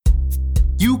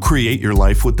You create your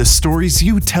life with the stories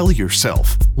you tell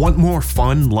yourself. Want more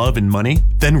fun, love, and money?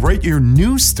 Then write your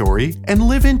new story and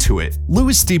live into it.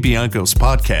 Louis DiBianco's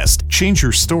podcast, Change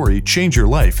Your Story, Change Your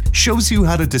Life, shows you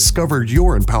how to discover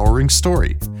your empowering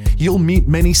story. You'll meet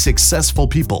many successful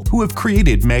people who have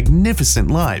created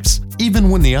magnificent lives, even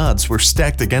when the odds were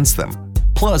stacked against them.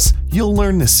 Plus, you'll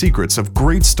learn the secrets of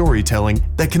great storytelling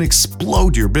that can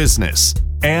explode your business.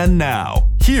 And now,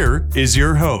 here is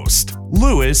your host,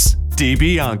 Louis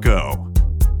DiBianco.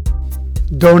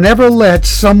 Don't ever let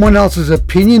someone else's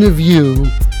opinion of you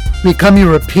become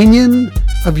your opinion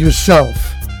of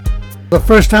yourself. The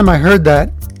first time I heard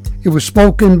that, it was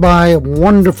spoken by a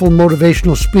wonderful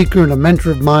motivational speaker and a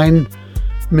mentor of mine,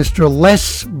 Mr.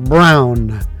 Les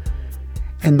Brown.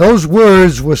 And those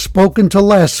words were spoken to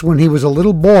Les when he was a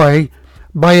little boy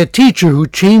by a teacher who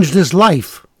changed his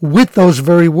life with those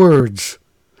very words.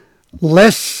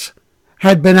 Les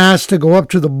had been asked to go up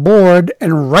to the board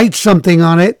and write something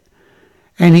on it,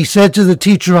 and he said to the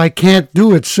teacher, "I can't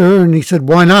do it, sir." And he said,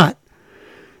 "Why not?"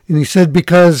 And he said,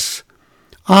 "Because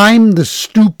I'm the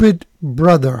stupid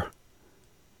brother."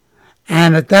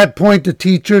 And at that point, the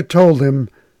teacher told him,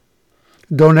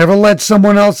 "Don't ever let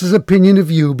someone else's opinion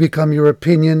of you become your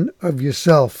opinion of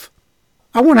yourself."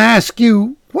 I want to ask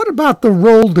you, what about the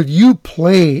role that you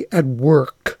play at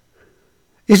work?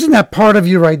 Isn't that part of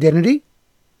your identity?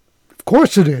 Of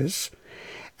course it is.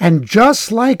 And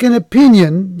just like an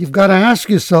opinion, you've got to ask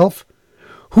yourself,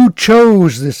 who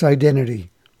chose this identity?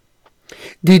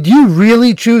 Did you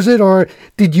really choose it, or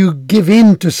did you give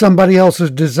in to somebody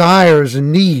else's desires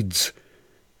and needs?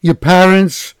 Your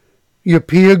parents, your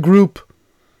peer group,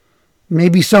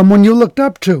 maybe someone you looked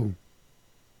up to.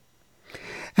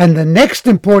 And the next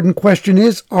important question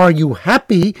is, are you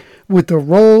happy with the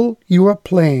role you are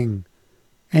playing?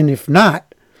 And if not,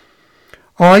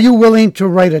 are you willing to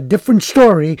write a different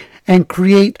story and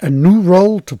create a new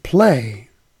role to play?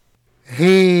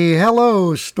 Hey,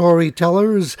 hello,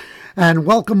 storytellers, and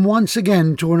welcome once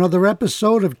again to another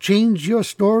episode of Change Your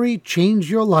Story, Change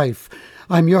Your Life.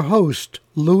 I'm your host,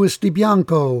 Louis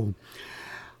DiBianco.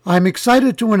 I'm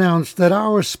excited to announce that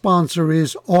our sponsor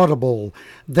is Audible.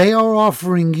 They are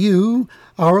offering you,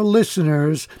 our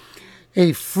listeners,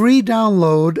 a free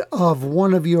download of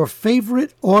one of your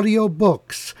favorite audio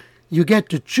books. You get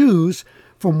to choose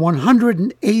from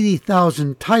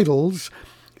 180,000 titles,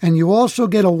 and you also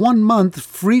get a 1-month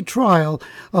free trial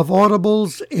of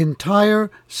Audible's entire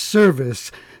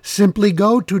service. Simply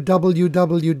go to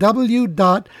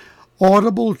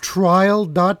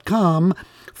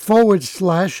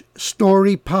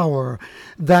www.audibletrial.com/storypower.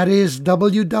 That is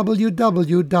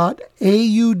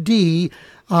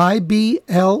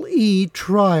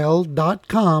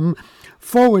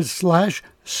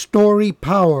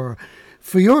www.audibletrial.com/storypower.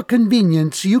 For your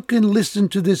convenience, you can listen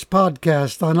to this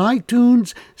podcast on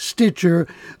iTunes, Stitcher,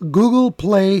 Google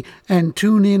Play, and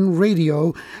TuneIn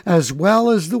Radio, as well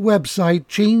as the website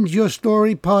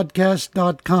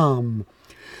changeyourstorypodcast.com.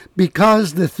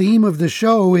 Because the theme of the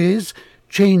show is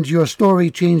Change Your Story,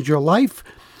 Change Your Life,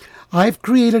 I've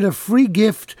created a free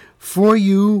gift for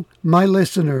you, my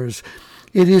listeners.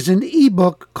 It is an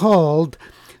ebook called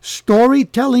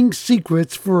Storytelling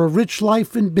Secrets for a Rich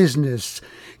Life in Business.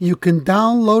 You can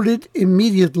download it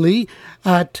immediately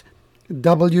at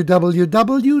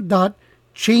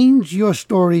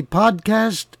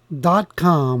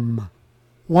www.changeyourstorypodcast.com.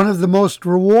 One of the most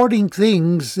rewarding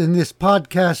things in this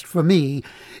podcast for me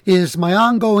is my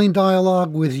ongoing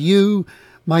dialogue with you,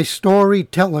 my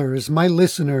storytellers, my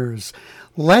listeners.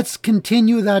 Let's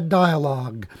continue that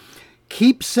dialogue.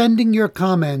 Keep sending your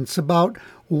comments about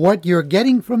what you're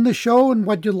getting from the show and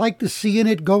what you'd like to see in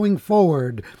it going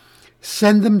forward.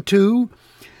 Send them to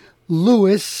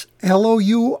Louis,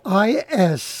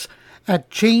 Louis, at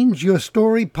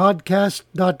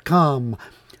changeyourstorypodcast.com.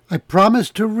 I promise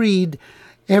to read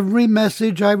every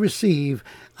message I receive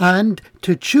and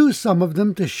to choose some of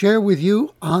them to share with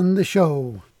you on the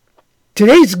show.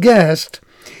 Today's guest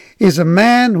is a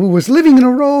man who was living in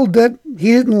a role that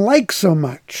he didn't like so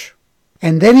much.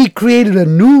 And then he created a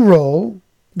new role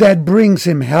that brings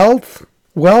him health,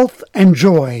 wealth, and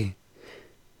joy.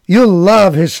 You'll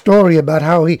love his story about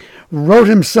how he wrote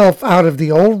himself out of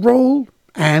the old role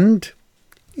and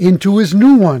into his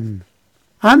new one.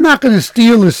 I'm not going to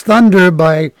steal his thunder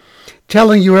by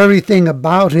telling you everything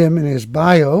about him in his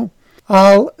bio.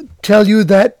 I'll tell you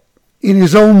that, in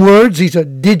his own words, he's a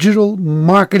digital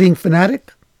marketing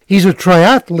fanatic. He's a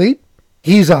triathlete.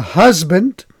 He's a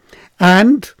husband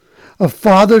and a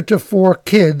father to 4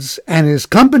 kids, and his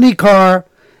company car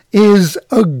is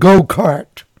a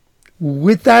go-kart.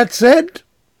 With that said,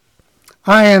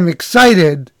 I am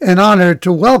excited and honored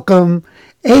to welcome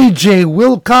AJ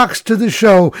Wilcox to the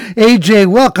show. AJ,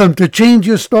 welcome to Change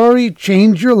Your Story,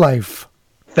 Change Your Life.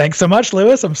 Thanks so much,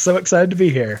 Lewis. I'm so excited to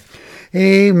be here.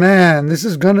 Amen. This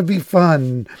is going to be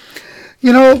fun.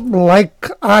 You know, like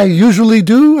I usually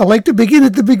do, I like to begin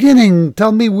at the beginning.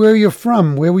 Tell me where you're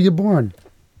from. Where were you born?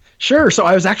 Sure. So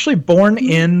I was actually born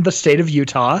in the state of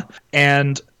Utah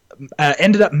and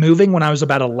ended up moving when I was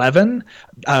about 11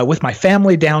 with my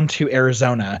family down to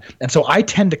Arizona. And so I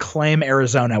tend to claim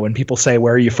Arizona when people say,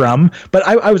 where are you from? But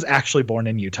I was actually born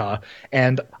in Utah.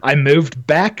 And I moved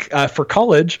back for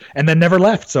college and then never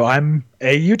left. So I'm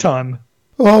a Utahn.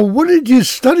 Well, what did you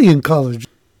study in college?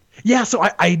 Yeah, so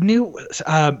I knew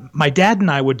my dad and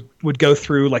I would go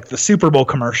through like the Super Bowl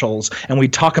commercials, and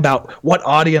we'd talk about what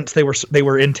audience they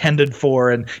were intended for,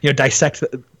 and dissect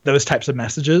those types of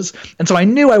messages. And so I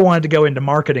knew I wanted to go into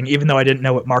marketing, even though I didn't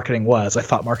know what marketing was. I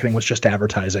thought marketing was just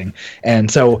advertising. And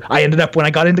so I ended up, when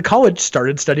I got into college,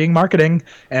 started studying marketing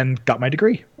and got my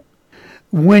degree.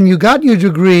 When you got your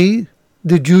degree,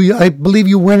 I believe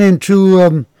you went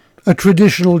into a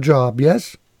traditional job,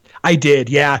 yes? I did,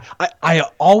 yeah. I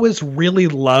always really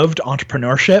loved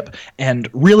entrepreneurship and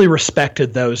really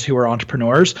respected those who were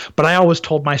entrepreneurs. But I always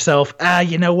told myself,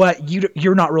 you know what?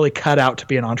 You're not really cut out to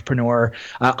be an entrepreneur.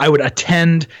 I would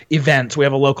attend events. We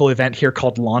have a local event here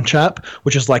called Launch Up,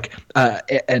 which is like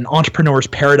an entrepreneur's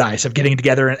paradise of getting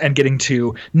together and getting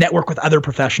to network with other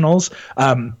professionals.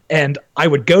 And I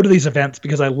would go to these events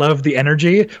because I loved the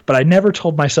energy, but I never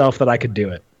told myself that I could do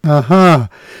it. Uh-huh.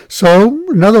 So,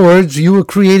 in other words, you were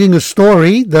creating a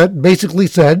story that basically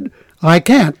said, I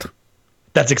can't.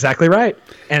 That's exactly right.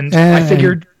 And I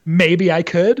figured maybe I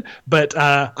could, but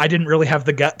I didn't really have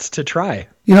the guts to try.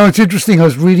 You know, it's interesting. I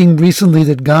was reading recently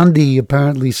that Gandhi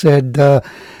apparently said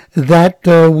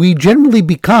that we generally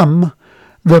become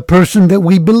the person that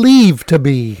we believe to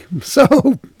be.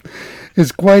 So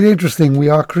it's quite interesting. We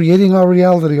are creating our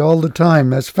reality all the time.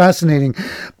 That's fascinating.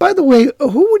 By the way,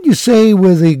 who would you say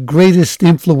were the greatest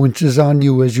influences on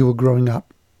you as you were growing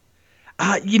up?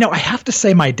 I have to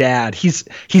say my dad. He's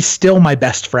still my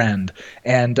best friend.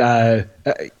 And I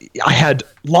had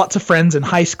lots of friends in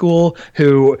high school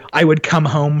who I would come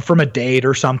home from a date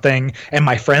or something, and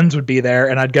my friends would be there,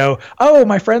 and I'd go, oh,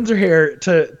 my friends are here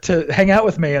to hang out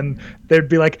with me. And they'd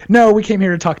be like, no, we came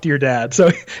here to talk to your dad. So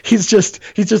he's just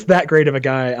that great of a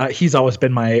guy. He's always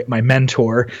been my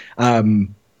mentor.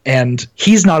 And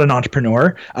he's not an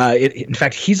entrepreneur. In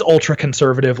fact, he's ultra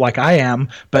conservative like I am,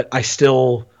 but I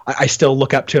still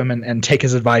look up to him and take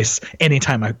his advice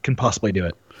anytime I can possibly do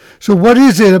it. So what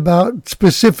is it about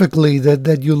specifically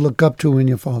that you look up to in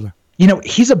your father?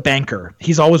 He's a banker.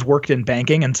 He's always worked in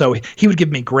banking. And so he would give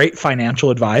me great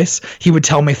financial advice. He would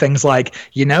tell me things like,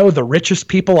 the richest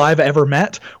people I've ever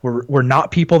met were not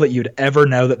people that you'd ever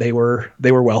know that they were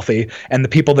wealthy. And the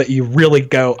people that you really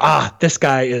go, this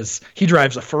guy he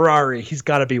drives a Ferrari. He's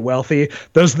got to be wealthy.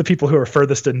 Those are the people who are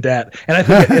furthest in debt. And I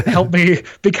think it helped me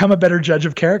become a better judge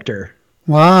of character.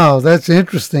 Wow, that's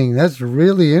interesting. That's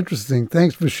really interesting.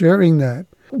 Thanks for sharing that.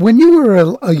 When you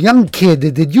were a young kid,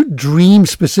 did you dream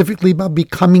specifically about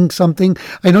becoming something?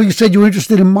 I know you said you were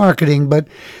interested in marketing, but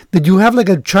did you have like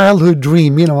a childhood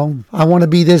dream? I want to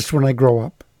be this when I grow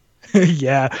up.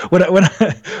 Yeah.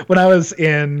 When I was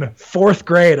in fourth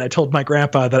grade, I told my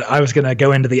grandpa that I was going to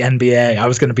go into the NBA. I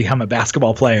was going to become a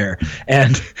basketball player.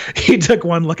 And he took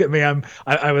one look at me.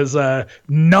 I was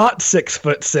not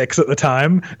 6'6" at the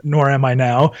time, nor am I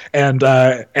now. And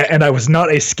I was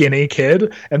not a skinny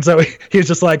kid. And so he was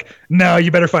just like, no, you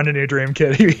better find a new dream,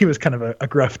 kid. He was kind of a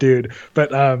gruff dude.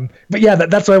 But yeah,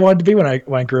 that's what I wanted to be when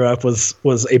I grew up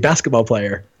was a basketball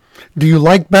player. Do you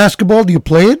like basketball? Do you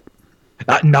play it?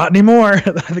 Not anymore. I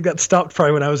think that stopped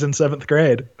probably when I was in 7th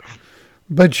grade.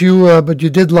 But you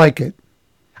did like it.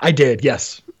 I did,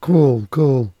 yes.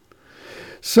 Cool.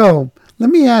 So let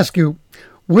me ask you,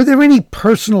 were there any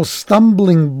personal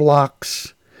stumbling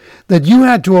blocks that you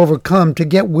had to overcome to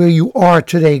get where you are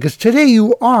today? Because today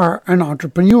you are an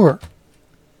entrepreneur.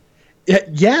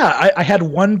 Yeah, I had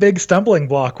one big stumbling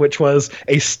block, which was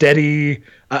a steady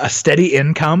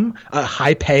income, a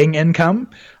high-paying income.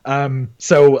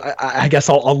 So I guess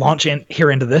I'll launch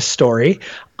into this story.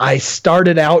 I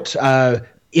started out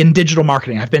in digital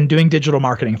marketing. I've been doing digital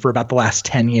marketing for about the last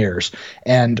 10 years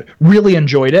and really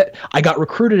enjoyed it. I got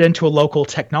recruited into a local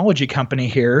technology company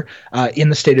here in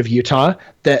the state of Utah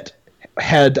that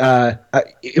had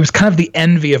it was kind of the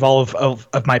envy of all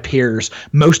of my peers.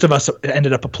 Most of us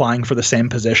ended up applying for the same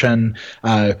position.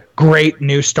 Great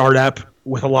new startup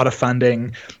with a lot of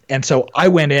funding. And so I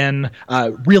went in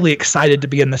really excited to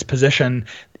be in this position.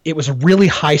 It was a really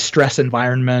high stress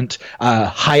environment,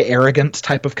 high arrogance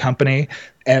type of company.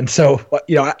 And so,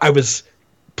 I was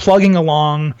plugging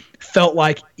along, felt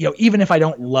like, even if I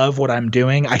don't love what I'm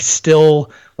doing, I'm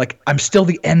still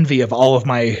the envy of all of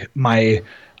my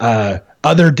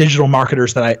other digital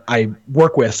marketers that I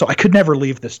work with. So I could never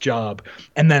leave this job.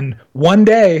 And then one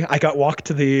day I got walked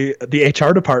to the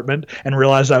HR department and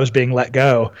realized I was being let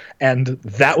go. And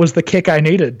that was the kick I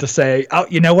needed to say, oh,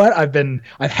 you know what?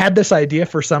 I've had this idea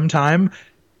for some time.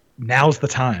 Now's the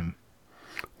time.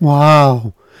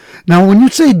 Wow. Now, when you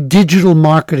say digital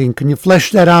marketing, can you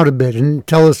flesh that out a bit and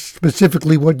tell us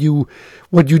specifically what you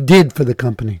did for the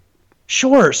company?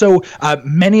 Sure. So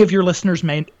many of your listeners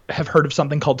may have heard of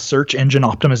something called search engine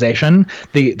optimization,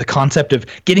 the concept of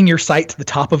getting your site to the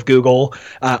top of Google.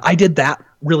 I did that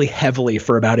really heavily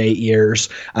for about 8 years.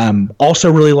 Also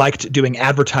really liked doing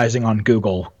advertising on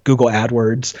Google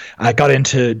AdWords. I got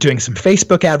into doing some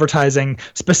Facebook advertising,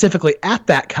 specifically at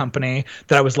that company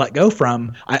that I was let go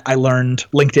from. I learned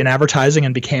LinkedIn advertising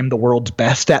and became the world's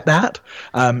best at that.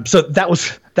 So that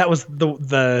was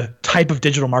the type of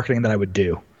digital marketing that I would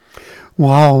do.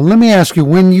 Wow. Let me ask you,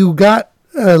 when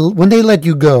they let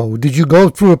you go, did you go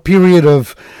through a period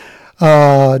of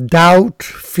doubt,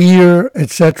 fear,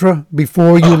 etc.,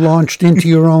 before you launched into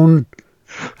your own?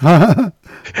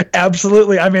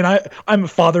 Absolutely. I mean, I'm a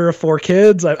father of 4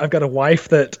 kids. I've got a wife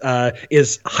that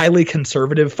is highly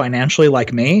conservative financially,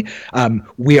 like me.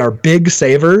 We are big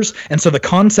savers, and so the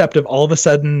concept of all of a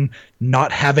sudden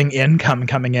not having income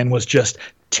coming in was just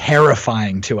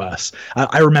terrifying to us.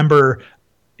 I remember,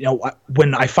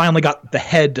 when I finally got the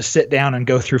head to sit down and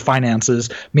go through finances,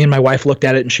 me and my wife looked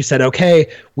at it and she said,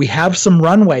 okay, we have some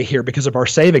runway here because of our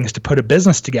savings to put a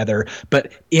business together.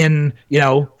 But in,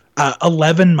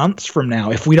 11 months from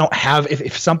now,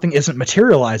 if something isn't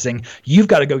materializing, you've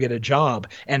got to go get a job.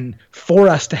 And for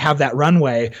us to have that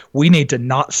runway, we need to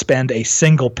not spend a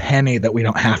single penny that we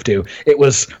don't have to. It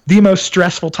was the most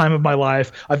stressful time of my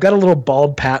life. I've got a little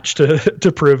bald patch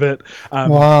to prove it.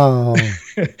 Wow.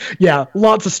 Yeah,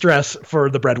 lots of stress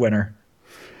for the breadwinner.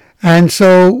 And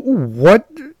so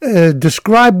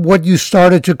describe what you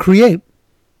started to create.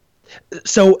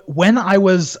 So when I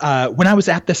was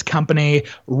at this company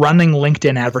running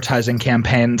LinkedIn advertising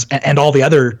campaigns and all the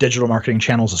other digital marketing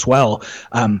channels as well,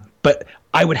 but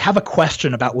I would have a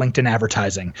question about LinkedIn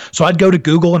advertising. So I'd go to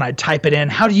Google and I'd type it in,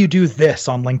 how do you do this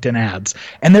on LinkedIn ads?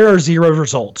 And there are 0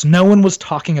 results. No one was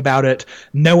talking about it.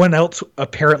 No one else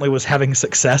apparently was having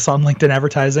success on LinkedIn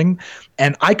advertising.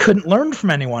 And I couldn't learn from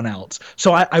anyone else.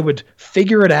 So I would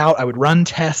figure it out. I would run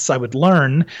tests. I would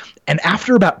learn. And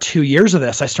after about 2 years of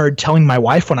this, I started telling my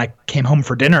wife when I came home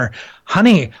for dinner,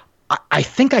 honey, I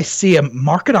think I see a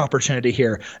market opportunity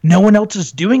here. No one else is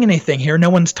doing anything here. No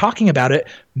one's talking about it.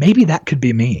 Maybe that could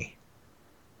be me.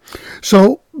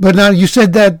 So, but now you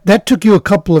said that took you a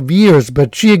couple of years,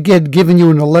 but she had given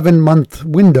you an 11-month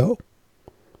window.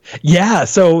 Yeah.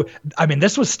 So, I mean,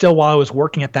 this was still while I was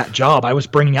working at that job. I was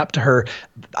bringing up to her,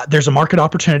 there's a market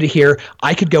opportunity here.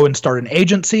 I could go and start an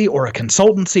agency or a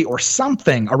consultancy or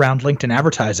something around LinkedIn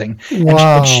advertising.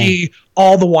 Wow. And she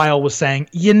all the while was saying,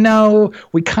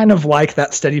 we kind of like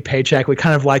that steady paycheck. We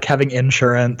kind of like having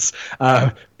insurance.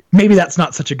 Maybe that's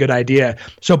not such a good idea.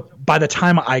 So by the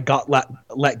time I got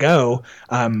let go,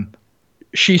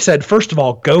 she said, first of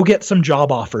all, go get some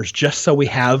job offers just so we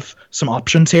have some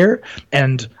options here.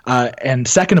 And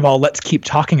second of all, let's keep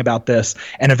talking about this.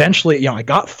 And eventually, I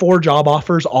got 4 job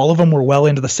offers. All of them were well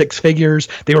into the 6 figures.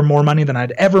 They were more money than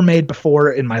I'd ever made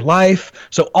before in my life.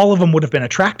 So all of them would have been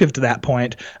attractive to that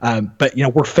point. But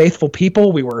we're faithful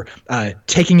people. We were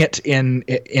taking it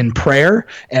in prayer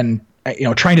and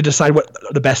trying to decide what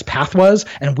the best path was.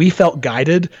 And we felt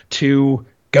guided to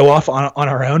go off on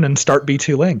our own and start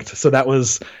B2 Linked. So that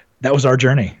was our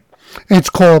journey. It's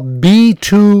called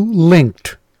B2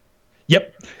 Linked.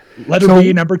 Yep. Letter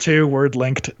B, number 2,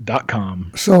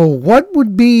 wordlinked.com. So what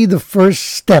would be the first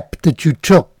step that you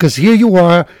took? Because here you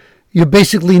are, you're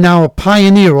basically now a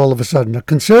pioneer all of a sudden, a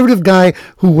conservative guy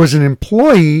who was an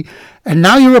employee, and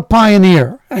now you're a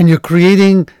pioneer, and you're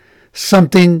creating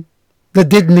something that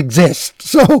didn't exist.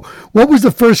 So what was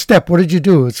the first step? What did you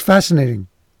do? It's fascinating.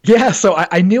 Yeah, so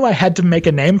I knew I had to make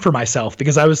a name for myself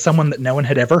because I was someone that no one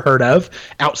had ever heard of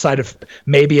outside of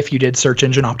maybe if you did search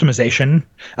engine optimization,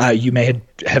 you may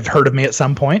have heard of me at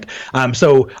some point.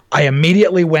 So I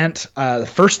immediately went, the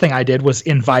first thing I did was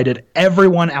invited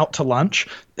everyone out to lunch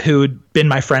who'd been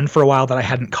my friend for a while that I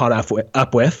hadn't caught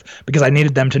up with because I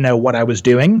needed them to know what I was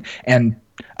doing and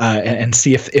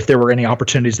see if there were any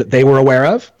opportunities that they were aware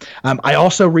of. I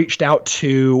also reached out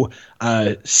to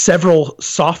several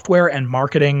software and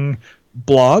marketing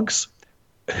blogs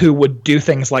who would do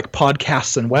things like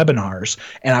podcasts and webinars.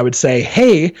 And I would say,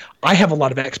 hey, I have a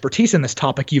lot of expertise in this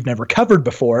topic you've never covered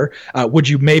before. Would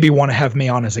you maybe want to have me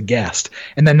on as a guest?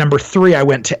 And then number 3, I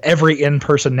went to every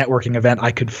in-person networking event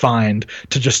I could find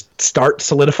to just start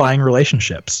solidifying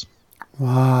relationships.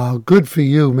 Wow, good for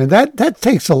you, man. That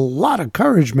takes a lot of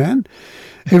courage, man.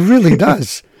 It really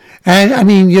does. And I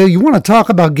mean, you want to talk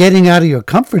about getting out of your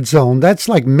comfort zone. That's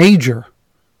like major.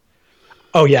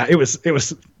 Oh yeah, it was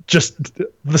just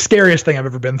the scariest thing I've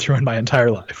ever been through in my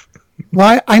entire life.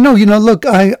 Well, I know, look,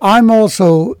 I'm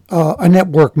also a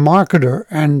network marketer,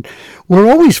 and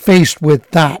we're always faced with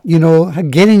that,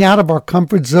 getting out of our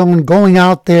comfort zone, going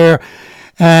out there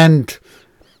and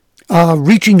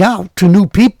reaching out to new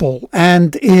people.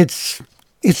 And it's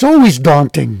always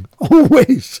daunting,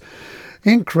 always.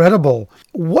 Incredible.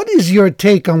 What is your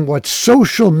take on what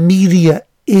social media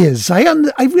is? I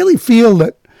really feel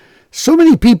that so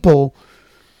many people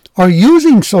are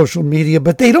using social media,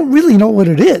 but they don't really know what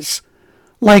it is.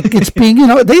 Like it's being,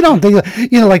 like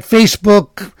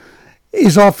Facebook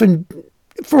is often,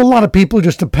 for a lot of people,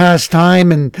 just a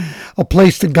pastime and a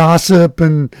place to gossip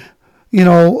and,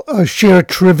 share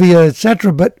trivia,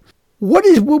 etc. But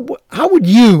how would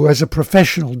you, as a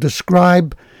professional,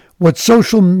 describe what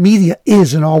social media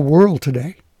is in our world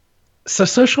today? So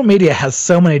social media has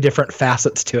so many different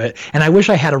facets to it, and I wish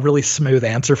I had a really smooth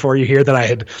answer for you here that I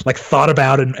had thought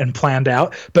about and planned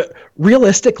out. But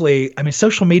realistically, I mean,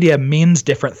 social media means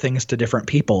different things to different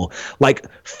people. Like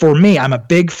for me, I'm a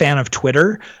big fan of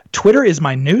Twitter. Twitter is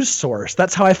my news source.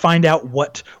 That's how I find out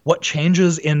what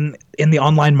changes in the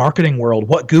online marketing world,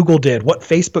 what Google did, what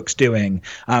Facebook's doing.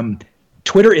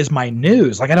 Twitter is my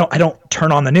news. Like I don't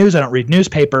turn on the news. I don't read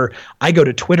newspaper. I go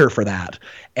to Twitter for that.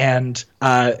 And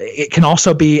it can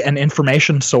also be an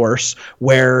information source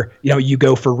where, you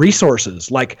go for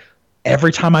resources. Like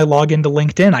every time I log into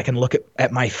LinkedIn, I can look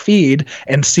at my feed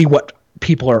and see what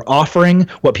people are offering,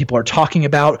 what people are talking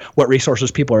about, what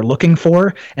resources people are looking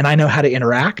for, and I know how to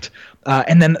interact.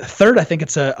 And then third, I think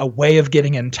it's a way of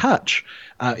getting in touch.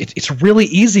 It's really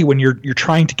easy when you're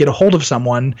trying to get a hold of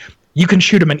someone. You can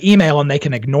shoot them an email and they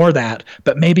can ignore that.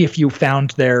 But maybe if you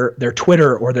found their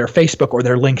Twitter or their Facebook or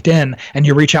their LinkedIn and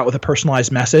you reach out with a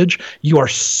personalized message, you are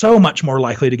so much more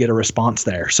likely to get a response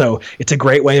there. So it's a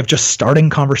great way of just starting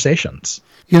conversations.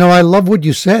 I love what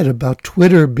you said about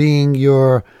Twitter being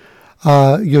your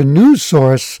news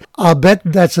source. I'll bet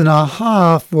that's an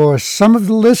aha for some of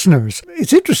the listeners.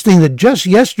 It's interesting that just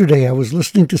yesterday I was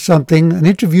listening to an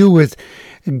interview with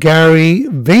Gary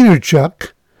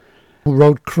Vaynerchuk, who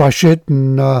wrote Crush It,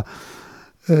 and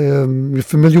you're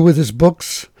familiar with his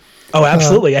books? Oh,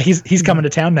 absolutely. He's coming to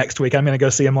town next week. I'm going to go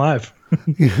see him live.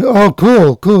 Oh,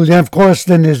 cool. And of course,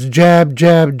 then there's jab,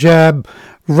 jab, jab,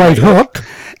 right hook.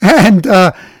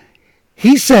 And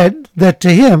he said that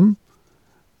to him,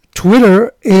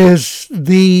 Twitter is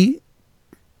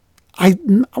I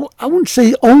wouldn't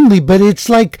say only, but it's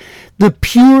like the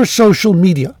pure social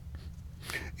media.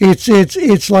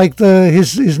 It's like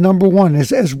his number one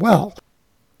as well.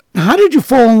 How did you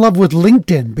fall in love with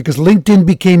LinkedIn? Because LinkedIn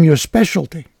became your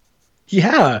specialty.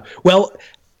 Yeah. Well,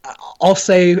 I'll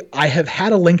say I have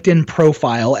had a LinkedIn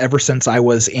profile ever since I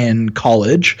was in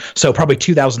college. So probably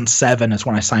 2007 is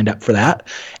when I signed up for that,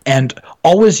 and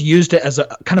always used it as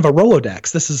a kind of a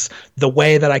Rolodex. This is the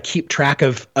way that I keep track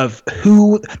of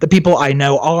who the people I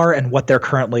know are and what they're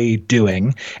currently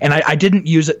doing. And I didn't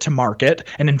use it to market.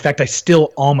 And in fact, I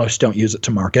still almost don't use it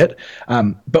to market.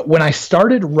 But when I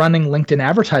started running LinkedIn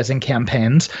advertising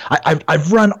campaigns,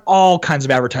 I've run all kinds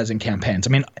of advertising campaigns. I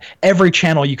mean, every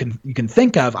channel you can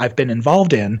think of, I've been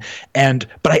involved in,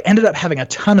 but I ended up having a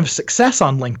ton of success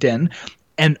on LinkedIn,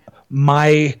 and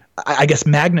my, I guess,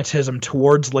 magnetism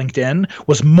towards LinkedIn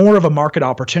was more of a market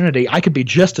opportunity. I could be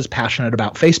just as passionate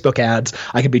about Facebook ads.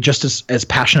 I could be just as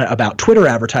passionate about Twitter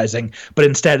advertising, but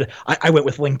instead I went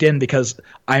with LinkedIn because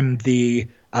I'm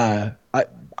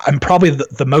I'm probably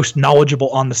the most knowledgeable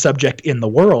on the subject in the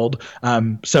world.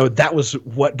 So that was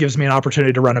what gives me an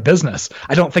opportunity to run a business.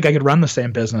 I don't think I could run the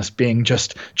same business being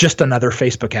just another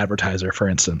Facebook advertiser, for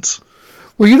instance.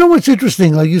 Well, you know what's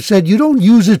interesting? Like you said, you don't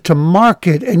use it to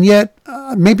market, and yet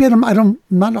maybe I'm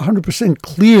not 100%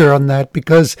 clear on that,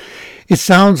 because it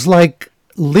sounds like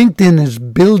LinkedIn is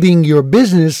building your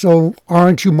business. So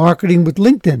aren't you marketing with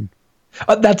LinkedIn?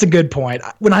 That's a good point.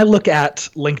 When I look at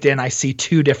LinkedIn, I see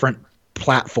two different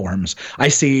platforms. I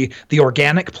see the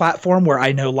organic platform where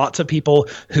I know lots of people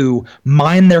who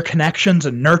mine their connections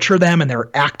and nurture them, and they're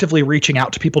actively reaching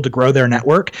out to people to grow their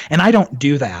network. And I don't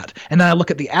do that. And then I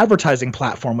look at the advertising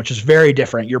platform, which is very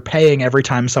different. You're paying every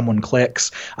time someone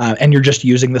clicks, and you're just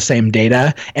using the same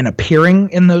data and appearing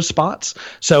in those spots.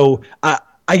 So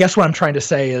I guess what I'm trying to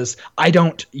say is I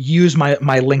don't use my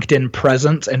LinkedIn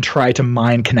presence and try to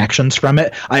mine connections from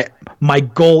it. My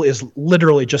goal is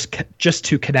literally just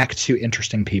to connect to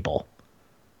interesting people.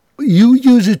 You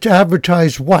use it to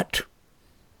advertise what?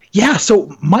 Yeah,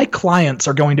 so my clients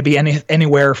are going to be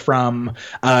anywhere from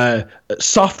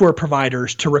software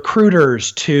providers to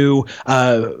recruiters to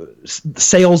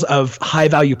sales of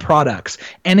high-value products.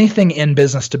 Anything in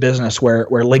business to business where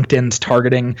LinkedIn's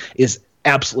targeting is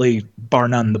absolutely bar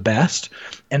none the best.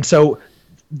 And so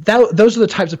those are the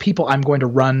types of people I'm going to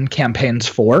run campaigns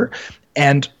for.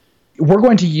 And we're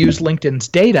going to use LinkedIn's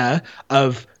data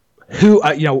of who,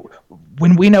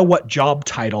 when we know what job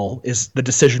title is the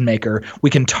decision maker, we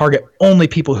can target only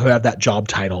people who have that job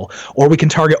title, or we can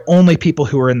target only people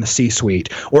who are in the C-suite,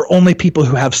 or only people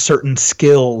who have certain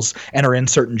skills and are in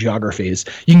certain geographies.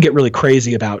 You can get really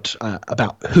crazy about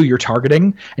who you're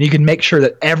targeting, and you can make sure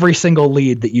that every single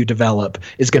lead that you develop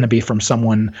is going to be from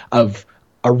someone of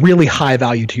a really high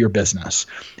value to your business.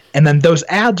 And then those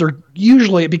ads are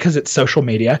usually, because it's social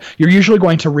media, you're usually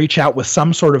going to reach out with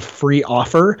some sort of free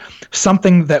offer,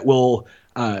 something that will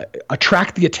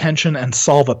attract the attention and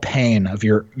solve a pain of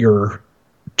your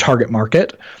target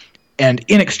market. And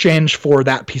in exchange for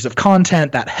that piece of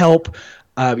content, that help,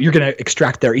 you're going to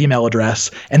extract their email address,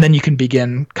 and then you can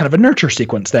begin kind of a nurture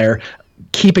sequence there,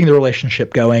 keeping the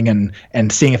relationship going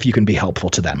and seeing if you can be helpful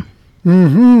to them.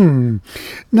 Mm-hmm.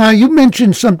 Now, you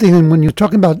mentioned something, and when you're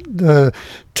talking about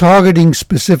targeting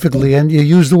specifically, and you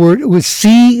used the word, it was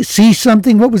C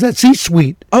something. What was that?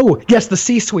 C-suite. Oh, yes, the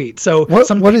C-suite. So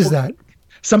what is that?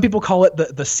 Some people call it the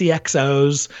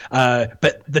CXOs,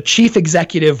 but the chief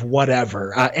executive,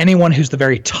 whatever, anyone who's the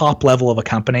very top level of a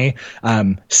company,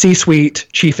 C-suite,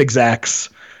 chief execs,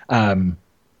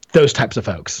 those types of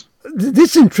folks.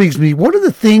 This intrigues me. What are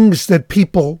the things that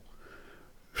people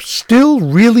still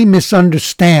really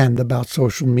misunderstand about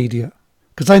social media?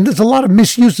 Because there's a lot of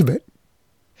misuse of it.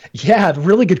 Yeah,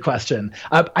 really good question.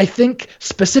 I think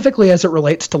specifically as it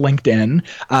relates to LinkedIn,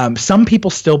 some people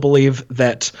still believe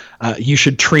that you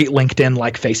should treat LinkedIn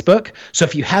like Facebook. So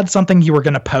if you had something you were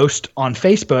going to post on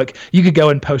Facebook, you could go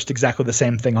and post exactly the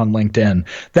same thing on LinkedIn.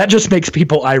 That just makes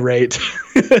people irate.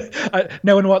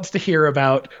 No one wants to hear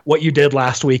about what you did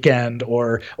last weekend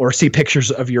or see pictures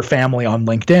of your family on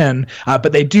LinkedIn,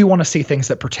 but they do want to see things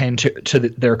that pertain to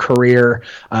their career.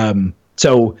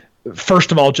 So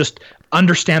first of all, just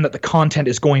understand that the content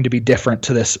is going to be different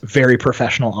to this very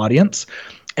professional audience.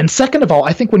 And second of all,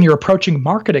 I think when you're approaching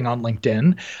marketing on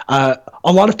LinkedIn,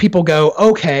 a lot of people go,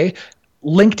 okay,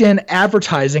 LinkedIn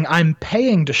advertising, I'm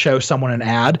paying to show someone an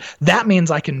ad. That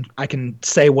means I can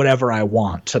say whatever I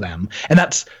want to them. And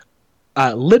that's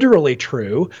literally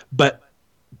true, but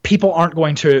people aren't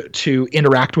going to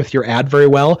interact with your ad very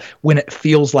well when it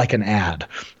feels like an ad.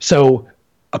 So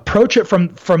approach it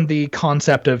from the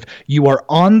concept of you are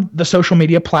on the social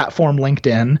media platform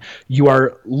LinkedIn, you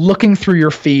are looking through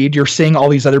your feed, you're seeing all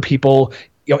these other people,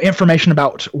 information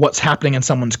about what's happening in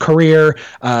someone's career,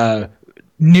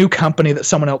 new company that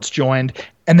someone else joined,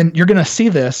 and then you're going to see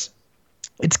this.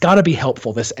 It's got to be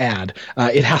helpful, this ad.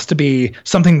 It has to be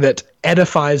something that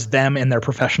edifies them in their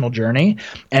professional journey.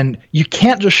 And you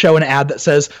can't just show an ad that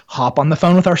says, hop on the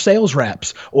phone with our sales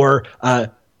reps, or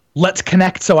let's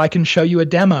connect so I can show you a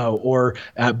demo, or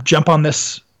jump on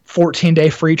this 14-day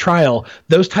free trial.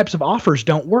 Those types of offers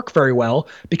don't work very well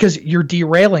because you're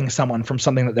derailing someone from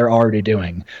something that they're already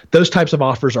doing. Those types of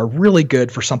offers are really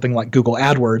good for something like Google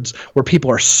AdWords, where people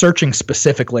are searching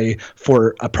specifically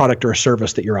for a product or a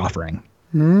service that you're offering.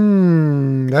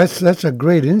 That's a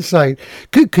great insight.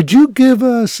 Could you give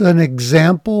us an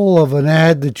example of an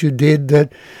ad that you did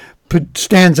that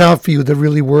stands out for you that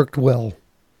really worked well?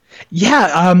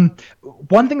 Yeah.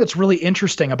 One thing that's really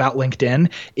interesting about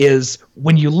LinkedIn is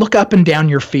when you look up and down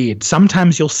your feed,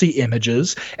 sometimes you'll see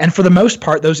images. And for the most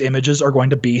part, those images are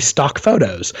going to be stock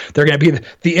photos. They're going to be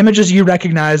the images you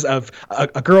recognize of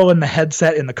a girl in the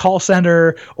headset in the call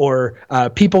center, or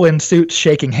people in suits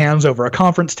shaking hands over a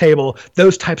conference table,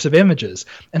 those types of images.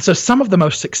 And so some of the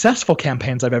most successful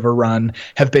campaigns I've ever run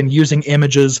have been using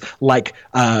images like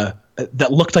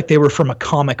that looked like they were from a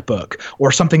comic book,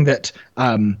 or something that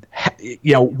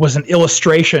was an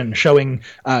illustration showing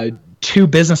two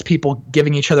business people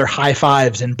giving each other high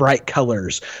fives in bright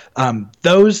colors.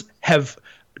 Those have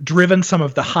driven some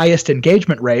of the highest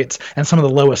engagement rates and some of the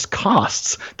lowest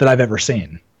costs that I've ever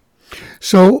seen.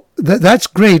 So that's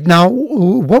great. Now,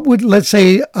 what would, let's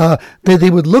say, they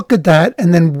would look at that,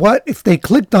 and then what, if they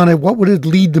clicked on it, what would it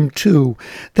lead them to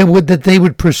that they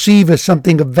would perceive as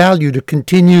something of value to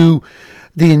continue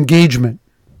the engagement?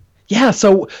 Yeah,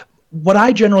 so what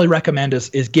I generally recommend is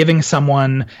giving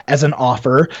someone as an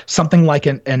offer something like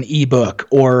an ebook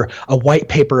or a white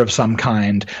paper of some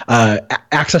kind,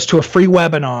 access to a free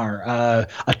webinar,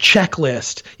 a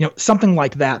checklist, something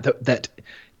like that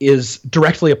is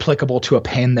directly applicable to a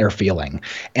pain they're feeling.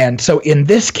 And so in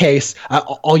this case,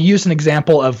 I'll use an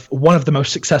example of one of the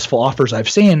most successful offers I've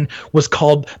seen was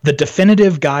called The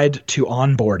Definitive Guide to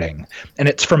Onboarding. And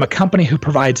it's from a company who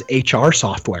provides HR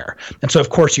software. And so,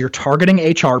 of course, you're targeting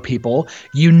HR people.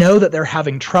 You know that they're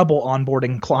having trouble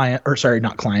onboarding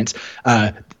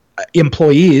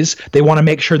employees. They want to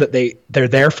make sure that they're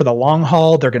there for the long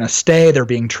haul. They're going to stay. They're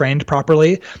being trained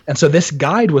properly. And so this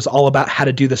guide was all about how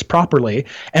to do this properly.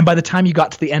 And by the time you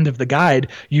got to the end of the guide,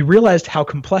 you realized how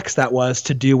complex that was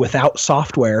to do without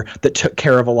software that took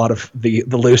care of a lot of the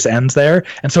loose ends there.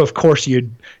 And so, of course,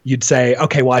 you'd say,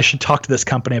 okay, well, I should talk to this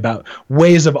company about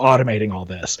ways of automating all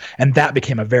this. And that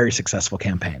became a very successful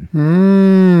campaign.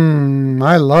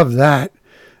 I love that.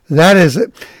 That is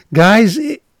it. Guys,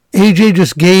 AJ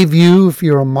just gave you, if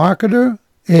you're a marketer,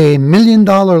 $1 million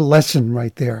lesson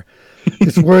right there.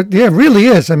 It's worth, yeah, it really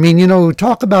is. I mean,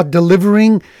 talk about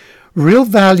delivering real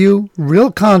value, real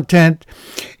content,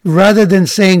 rather than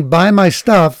saying, buy my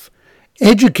stuff,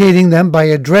 educating them by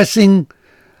addressing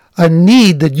a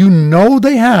need that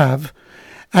they have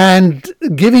and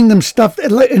giving them stuff.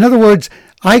 In other words,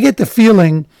 I get the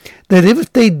feeling that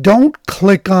if they don't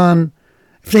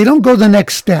if they don't go the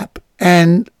next step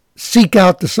and seek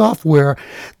out the software,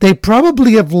 they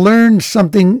probably have learned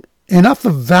something enough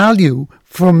of value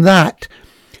from that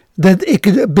it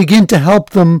could begin to help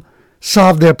them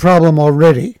solve their problem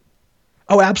already.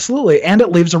 Oh, absolutely. And it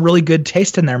leaves a really good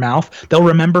taste in their mouth. They'll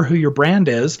remember who your brand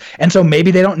is. And so maybe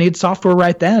they don't need software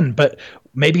right then, but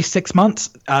maybe 6 months,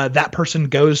 that person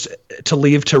goes to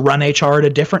leave to run HR at a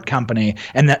different company.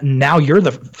 And that now you're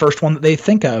the first one that they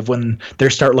think of when they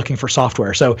start looking for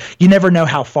software. So you never know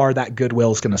how far that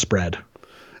goodwill is going to spread.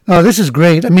 Oh, this is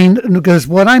great. I mean, because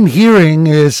what I'm hearing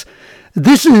is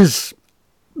this is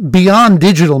beyond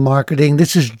digital marketing.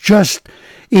 This is just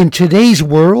in today's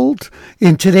world,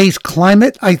 in today's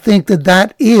climate. I think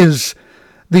that is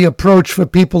the approach for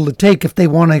people to take if they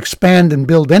want to expand and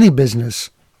build any business.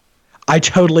 I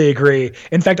totally agree.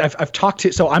 In fact, I've talked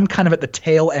to, so I'm kind of at the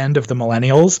tail end of the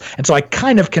millennials. And so I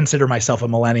kind of consider myself a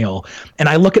millennial. And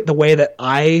I look at the way that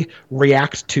I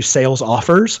react to sales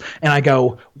offers and I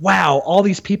go, wow, all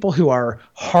these people who are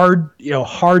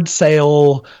hard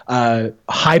sale,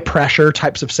 high pressure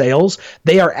types of sales,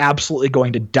 they are absolutely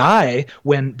going to die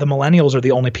when the millennials are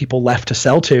the only people left to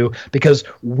sell to, because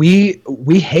we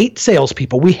hate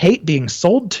salespeople. We hate being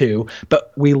sold to,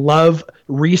 but we love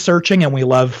researching and we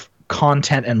love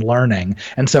content and learning.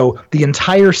 And so the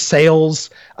entire sales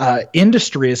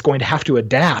industry is going to have to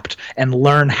adapt and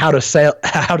learn how to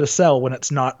sell when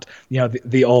it's not,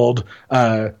 the old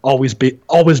always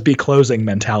be closing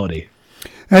mentality.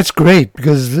 That's great,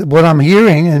 because what I'm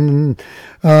hearing and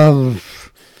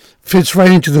fits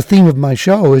right into the theme of my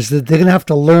show is that they're going to have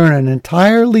to learn an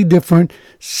entirely different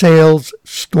sales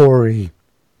story.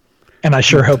 And I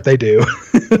sure hope they do.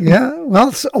 Yeah,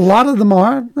 well, a lot of them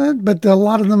are, but a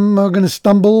lot of them are going to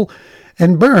stumble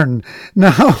and burn.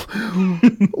 Now,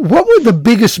 what were the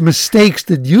biggest mistakes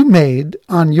that you made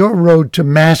on your road to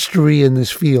mastery in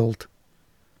this field?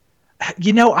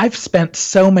 I've spent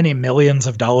so many millions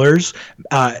of dollars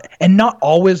and not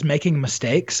always making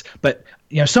mistakes, but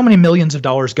so many millions of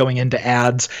dollars going into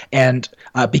ads. And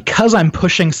because I'm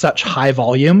pushing such high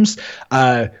volumes,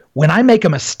 when I make a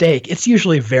mistake, it's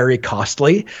usually very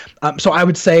costly. So I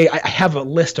would say I have a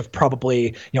list of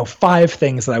probably 5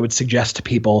 things that I would suggest to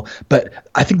people. But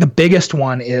I think the biggest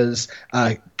one is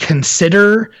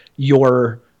consider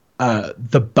your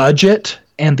the budget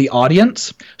and the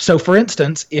audience. So for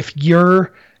instance, if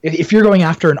you're going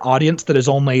after an audience that is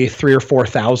only 3,000 or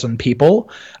 4,000 people,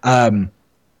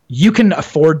 you can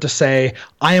afford to say,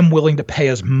 I am willing to pay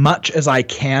as much as I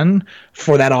can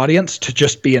for that audience to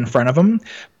just be in front of them.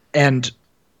 And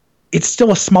it's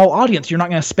still a small audience. You're not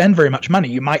going to spend very much money.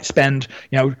 You might spend,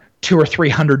 $200 or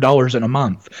 $300 in a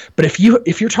month. But if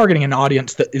you're targeting an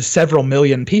audience that is several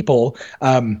million people,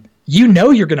 you're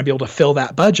going to be able to fill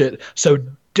that budget. So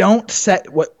don't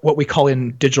set what we call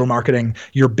in digital marketing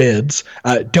your bids.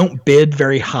 Don't bid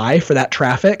very high for that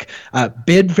traffic.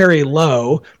 Bid very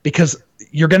low, because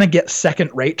you're going to get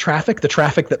second-rate traffic, the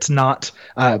traffic that's not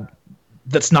the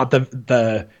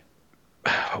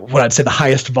what I'd say the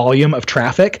highest volume of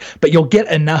traffic, but you'll get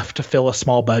enough to fill a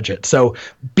small budget. So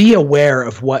be aware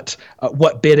of what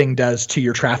bidding does to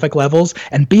your traffic levels,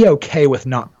 and be okay with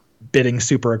not bidding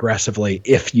super aggressively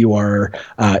if you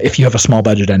have a small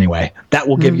budget anyway. That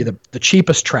will give you the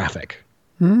cheapest traffic.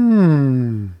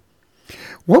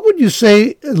 What would you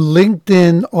say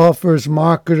LinkedIn offers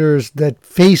marketers that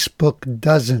Facebook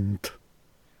doesn't?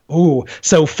 Ooh,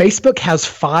 so Facebook has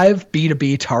 5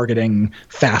 B2B targeting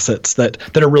facets that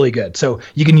are really good. So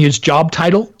you can use job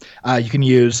title, you can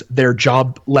use their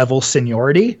job level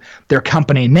seniority, their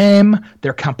company name,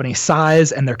 their company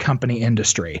size, and their company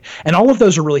industry. And all of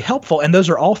those are really helpful, and those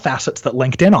are all facets that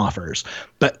LinkedIn offers.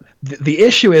 But the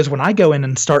issue is when I go in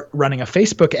and start running a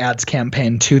Facebook ads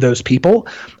campaign to those people,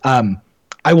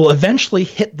 I will eventually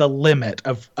hit the limit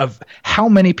of how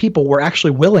many people were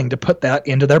actually willing to put that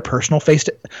into their personal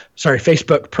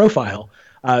Facebook profile.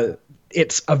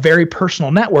 It's a very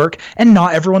personal network, and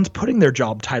not everyone's putting their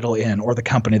job title in or the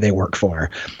company they work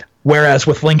for. Whereas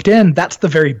with LinkedIn, that's the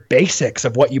very basics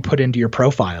of what you put into your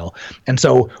profile. And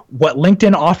so what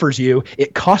LinkedIn offers you,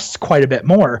 it costs quite a bit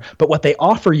more, but what they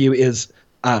offer you is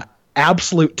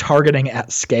absolute targeting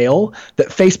at scale that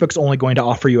Facebook's only going to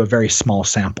offer you a very small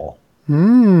sample.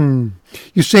 You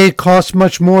say it costs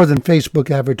much more than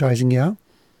Facebook advertising, yeah?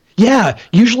 Yeah,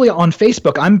 usually on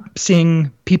Facebook, I'm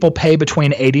seeing people pay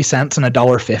between 80 cents and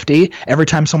 $1.50 every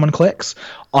time someone clicks.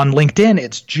 On LinkedIn,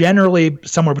 it's generally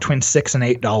somewhere between $6 and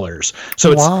 $8.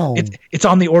 So it's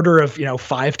on the order of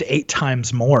 5 to 8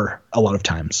 times more a lot of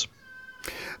times.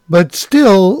 But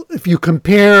still, if you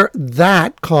compare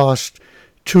that cost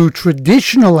to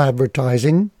traditional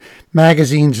advertising,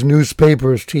 magazines,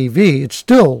 newspapers, TV, it's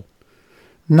still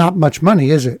not much money,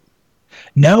 is it?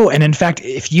 No, and in fact,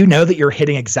 if you know that you're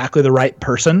hitting exactly the right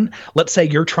person, let's say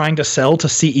you're trying to sell to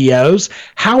CEOs,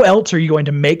 how else are you going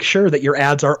to make sure that your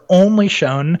ads are only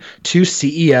shown to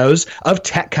CEOs of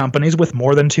tech companies with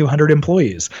more than 200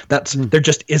 employees? There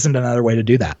just isn't another way to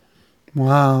do that.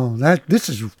 Wow, this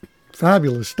is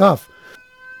fabulous stuff.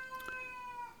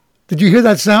 Did you hear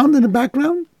that sound in the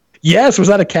background? Yes, was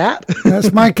that a cat?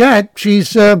 That's my cat.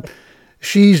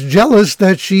 She's jealous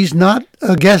that she's not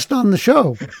a guest on the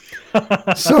show.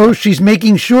 So she's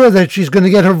making sure that she's going to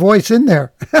get her voice in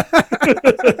there.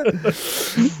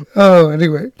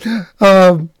 Anyway.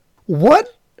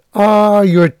 What are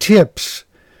your tips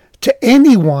to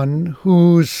anyone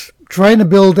who's trying to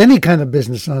build any kind of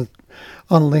business on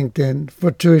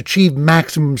LinkedIn to achieve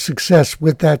maximum success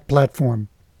with that platform?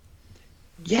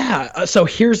 Yeah. So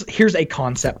here's a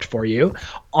concept for you.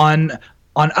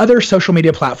 On other social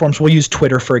media platforms, we'll use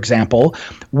Twitter, for example.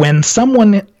 When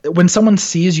someone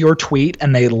sees your tweet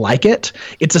and they like it,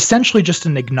 it's essentially just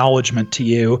an acknowledgement to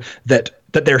you that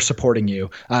they're supporting you.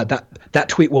 That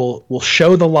tweet will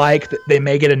show the like. They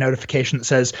may get a notification that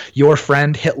says your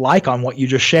friend hit like on what you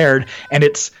just shared, and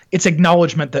it's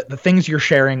acknowledgement that the things you're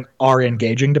sharing are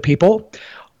engaging to people.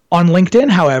 On LinkedIn,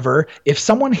 however, if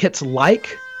someone hits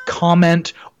like,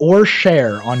 comment, or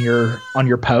share on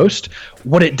your post,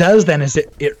 what it does then is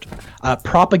it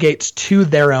propagates to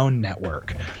their own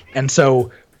network. And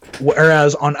so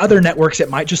whereas on other networks it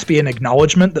might just be an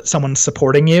acknowledgement that someone's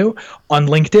supporting you, on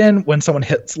LinkedIn when someone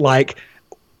hits like,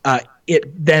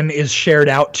 it then is shared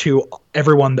out to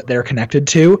everyone that they're connected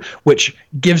to, which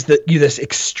gives you this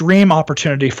extreme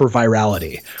opportunity for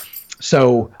virality.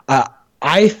 So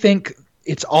I think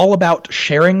it's all about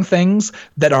sharing things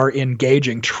that are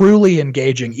engaging, truly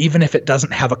engaging, even if it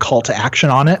doesn't have a call to action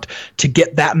on it, to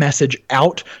get that message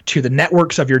out to the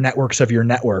networks of your networks of your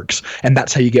networks. And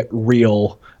that's how you get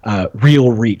real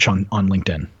reach on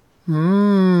LinkedIn.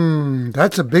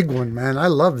 That's a big one, man. I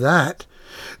love that.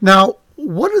 Now,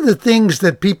 what are the things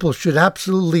that people should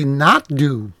absolutely not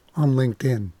do on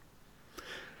LinkedIn,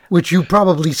 which you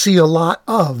probably see a lot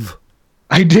of?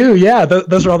 I do, yeah.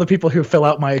 Those are all the people who fill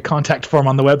out my contact form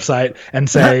on the website and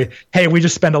say, hey, we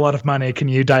just spend a lot of money. Can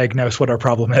you diagnose what our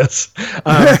problem is?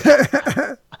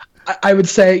 I would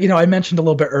say, I mentioned a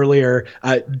little bit earlier,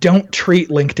 don't treat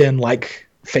LinkedIn like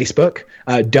Facebook.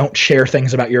 Don't share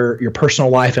things about your personal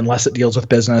life unless it deals with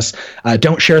business.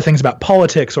 Don't share things about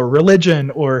politics or religion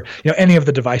or any of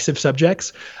the divisive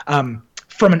subjects.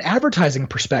 From an advertising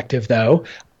perspective, though,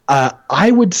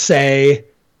 I would say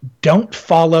don't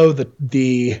follow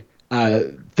the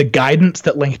guidance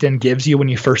that LinkedIn gives you when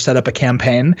you first set up a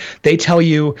campaign. They tell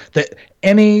you that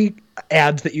any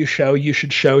ads that you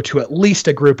should show to at least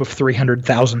a group of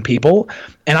 300,000 people.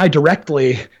 And I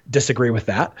directly disagree with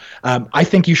that. I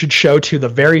think you should show to the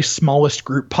very smallest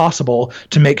group possible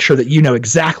to make sure that you know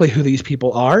exactly who these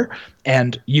people are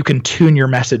and you can tune your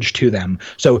message to them.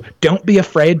 So don't be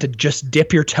afraid to just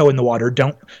dip your toe in the water.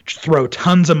 Don't throw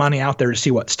tons of money out there to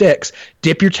see what sticks.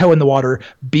 Dip your toe in the water.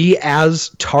 Be as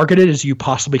targeted as you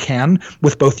possibly can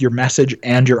with both your message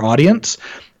and your audience,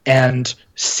 and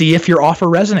see if your offer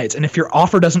resonates. And if your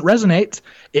offer doesn't resonate,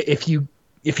 if you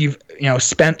if you've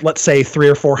spent, let's say,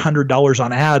 $300 or $400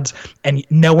 on ads and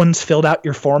no one's filled out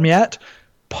your form yet,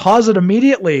 pause it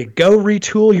immediately. Go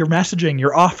retool your messaging,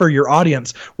 your offer, your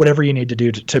audience, whatever you need to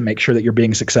do to make sure that you're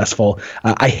being successful.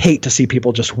 I hate to see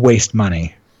people just waste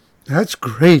money. That's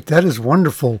great. That is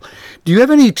wonderful. Do you have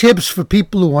any tips for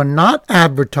people who are not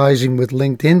advertising with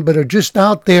LinkedIn, but are just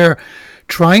out there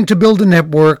trying to build a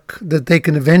network that they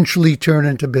can eventually turn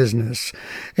into business?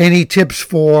 Any tips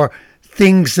for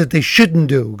things that they shouldn't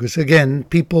do? Because again,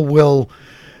 people will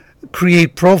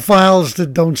create profiles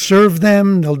that don't serve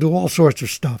them. They'll do all sorts of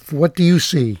stuff. What do you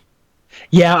see?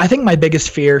 Yeah, I think my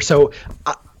biggest fear, so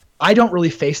I don't really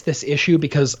face this issue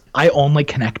because I only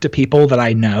connect to people that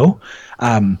I know.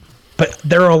 But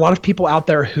there are a lot of people out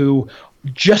there who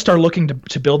just are looking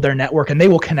to build their network, and they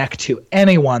will connect to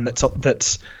anyone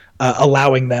that's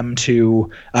allowing them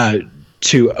to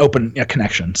open a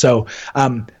connection. So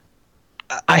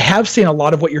I have seen a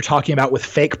lot of what you're talking about with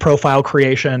fake profile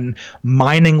creation,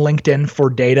 mining LinkedIn for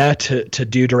data to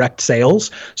do direct sales.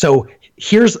 So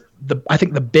here's I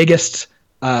think the biggest,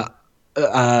 I'll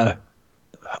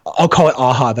call it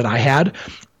aha that I had.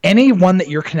 Anyone that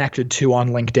you're connected to on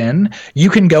LinkedIn,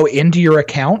 you can go into your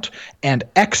account and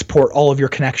export all of your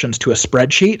connections to a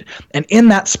spreadsheet. And in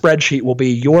that spreadsheet will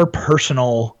be your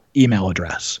personal email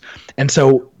address. And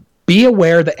so be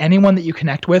aware that anyone that you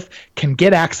connect with can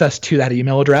get access to that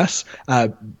email address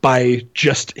by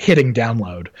just hitting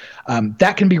download.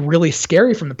 That can be really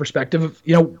scary from the perspective of,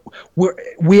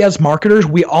 we as marketers,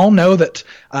 we all know that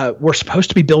we're supposed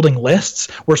to be building lists.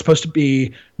 We're supposed to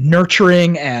be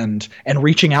nurturing and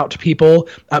reaching out to people.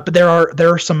 But there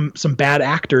are some bad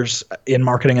actors in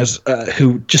marketing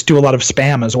who just do a lot of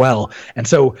spam as well. And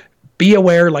so be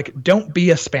aware, don't be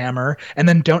a spammer, and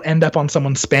then don't end up on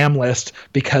someone's spam list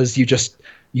because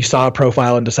you saw a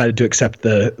profile and decided to accept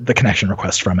the connection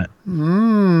request from it.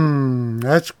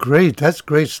 That's great. That's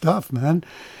great stuff, man.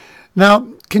 Now,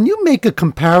 can you make a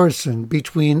comparison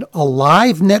between a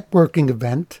live networking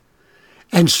event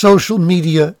and social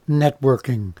media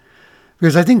networking?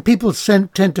 Because I think people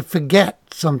tend to forget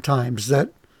sometimes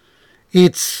that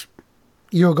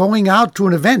you're going out to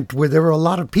an event where there are a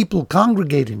lot of people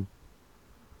congregating.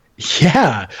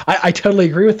 Yeah, I totally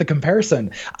agree with the comparison.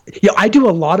 I do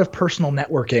a lot of personal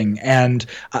networking, and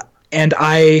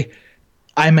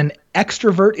I'm an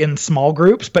extrovert in small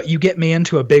groups, but you get me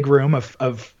into a big room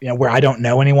of where I don't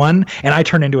know anyone, and I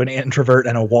turn into an introvert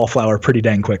and a wallflower pretty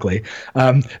dang quickly.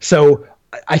 So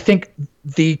I think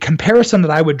the comparison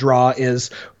that I would draw is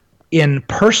in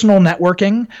personal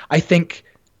networking. I think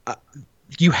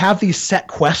you have these set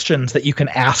questions that you can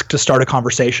ask to start a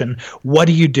conversation. What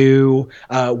do you do?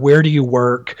 Where do you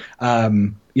work?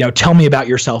 Tell me about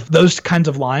yourself. Those kinds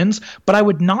of lines. But I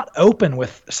would not open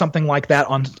with something like that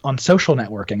on social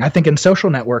networking. I think in social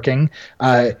networking,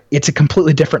 it's a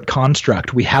completely different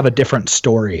construct. We have a different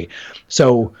story.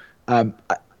 So,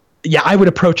 I would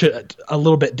approach it a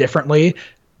little bit differently,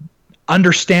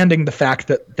 understanding the fact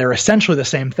that they're essentially the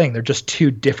same thing. They're just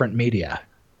two different media.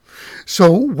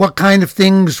 So what kind of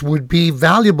things would be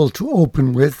valuable to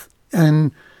open with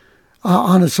and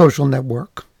on a social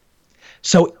network?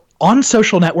 So on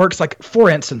social networks, for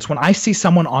instance, when I see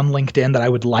someone on LinkedIn that I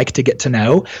would like to get to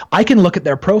know, I can look at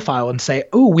their profile and say,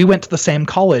 oh, we went to the same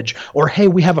college, or hey,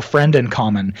 we have a friend in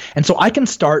common. And so I can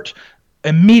start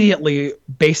immediately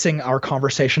basing our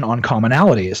conversation on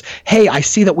commonalities. Hey, I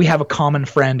see that we have a common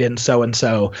friend in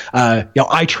so-and-so.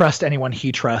 I trust anyone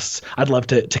he trusts. I'd love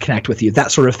to connect with you,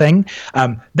 that sort of thing.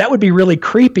 That would be really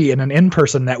creepy in an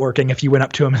in-person networking if you went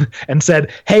up to him and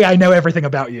said, hey, I know everything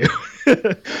about you.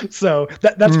 So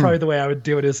that's probably the way I would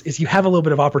do it is you have a little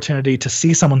bit of opportunity to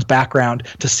see someone's background,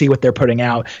 to see what they're putting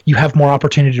out. You have more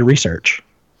opportunity to research.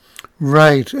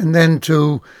 Right. And then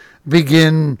to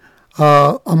begin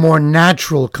a more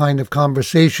natural kind of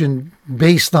conversation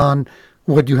based on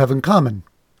what you have in common.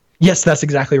 Yes, that's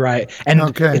exactly right. And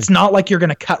It's not like you're going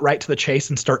to cut right to the chase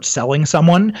and start selling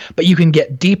someone, but you can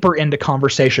get deeper into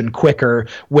conversation quicker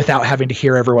without having to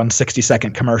hear everyone's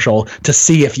 60-second commercial to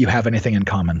see if you have anything in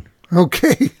common.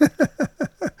 Okay.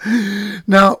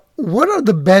 Now, what are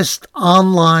the best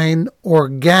online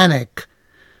organic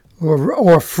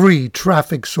or free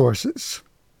traffic sources?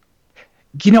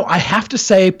 I have to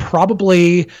say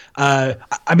probably I'm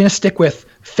going to stick with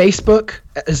Facebook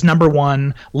as number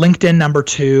 1, LinkedIn number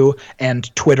 2,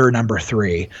 and Twitter number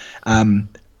 3.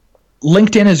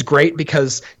 LinkedIn is great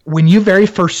because when you very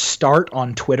first start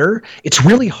on Twitter, it's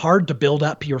really hard to build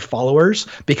up your followers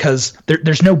because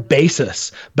there's no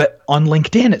basis. But on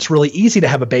LinkedIn, it's really easy to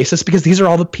have a basis because these are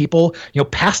all the people,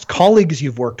 past colleagues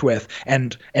you've worked with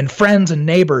and friends and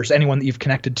neighbors, anyone that you've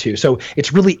connected to. So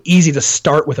it's really easy to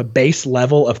start with a base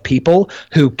level of people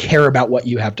who care about what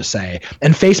you have to say.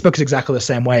 And Facebook is exactly the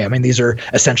same way. I mean, these are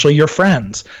essentially your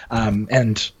friends.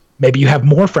 And maybe you have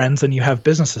more friends than you have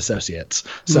business associates.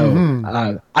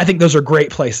 So I think those are great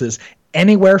places.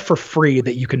 Anywhere for free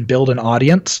that you can build an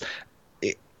audience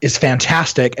is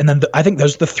fantastic. And then I think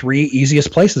those are the 3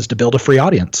 easiest places to build a free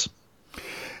audience.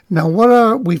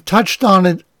 Now, we've touched on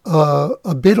it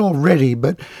a bit already,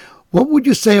 but what would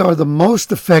you say are the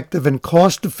most effective and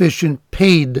cost-efficient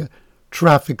paid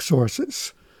traffic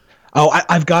sources? Oh,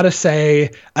 I've got to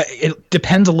say, it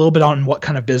depends a little bit on what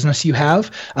kind of business you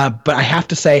have, but I have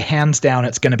to say, hands down,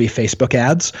 it's going to be Facebook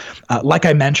ads. Like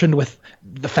I mentioned, with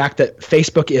the fact that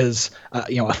Facebook is,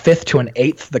 a fifth to an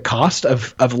eighth the cost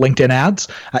of LinkedIn ads.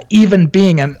 Even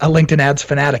being a LinkedIn ads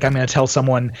fanatic, I'm going to tell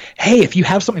someone, hey, if you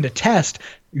have something to test,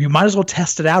 you might as well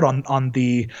test it out on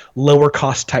the lower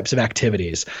cost types of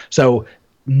activities. So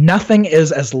nothing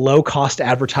is as low cost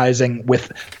advertising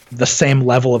with the same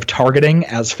level of targeting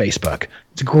as Facebook.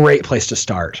 It's a great place to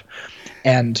start.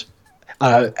 And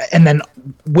then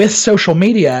with social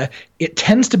media, it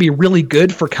tends to be really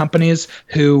good for companies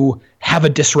who have a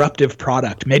disruptive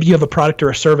product. Maybe you have a product or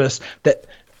a service that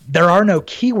there are no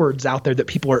keywords out there that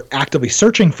people are actively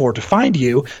searching for to find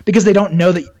you because they don't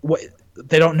know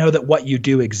that what you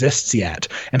do exists yet.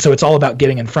 And so it's all about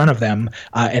getting in front of them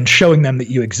and showing them that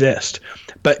you exist.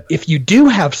 But if you do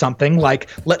have something like,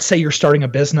 let's say you're starting a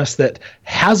business that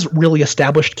has really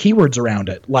established keywords around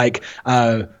it, like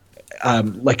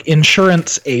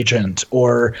insurance agent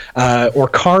or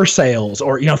car sales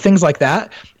or things like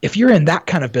that. If you're in that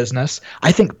kind of business,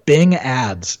 I think Bing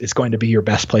Ads is going to be your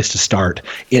best place to start.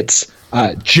 It's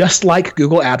just like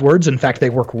Google AdWords. In fact, they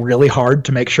work really hard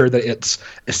to make sure that it's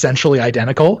essentially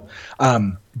identical.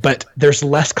 But there's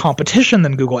less competition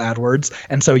than Google AdWords,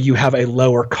 and so you have a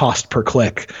lower cost per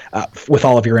click with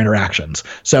all of your interactions.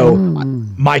 So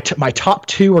my top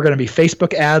 2 are going to be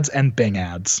Facebook ads and Bing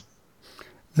ads.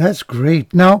 That's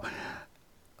great. Now,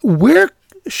 where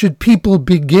should people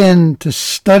begin to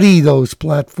study those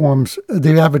platforms,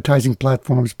 the advertising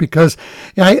platforms? Because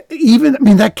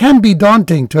that can be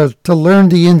daunting to learn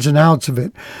the ins and outs of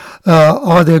it.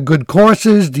 Are there good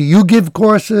courses? Do you give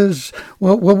courses?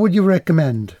 What would you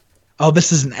recommend? Oh,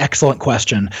 this is an excellent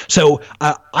question. So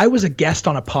I was a guest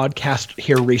on a podcast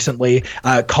here recently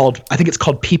I think it's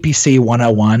called PPC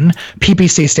 101.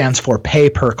 PPC stands for Pay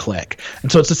Per Click.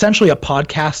 And so it's essentially a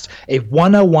podcast, a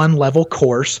 101 level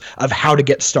course of how to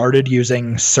get started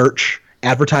using search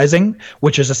advertising,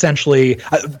 which is essentially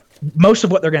most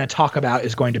of what they're going to talk about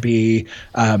is going to be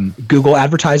Google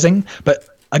advertising. But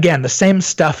again, the same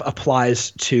stuff applies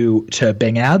to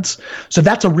Bing ads. So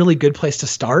that's a really good place to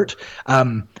start.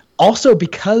 Also,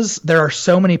 because there are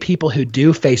so many people who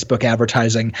do Facebook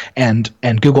advertising and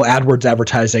Google AdWords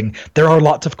advertising, there are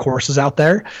lots of courses out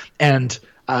there. And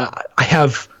I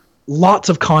have lots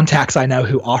of contacts I know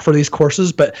who offer these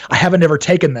courses, but I haven't ever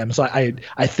taken them. So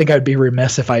I think I'd be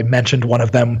remiss if I mentioned one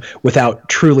of them without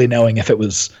truly knowing if it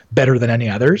was better than any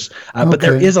others. But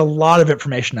there is a lot of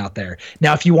information out there.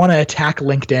 Now, if you want to attack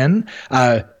LinkedIn,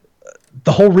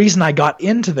 the whole reason I got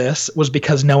into this was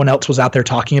because no one else was out there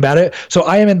talking about it. So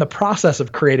I am in the process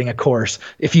of creating a course.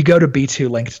 If you go to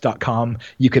b2linked.com,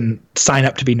 you can sign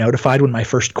up to be notified when my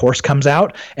first course comes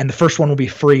out. And the first one will be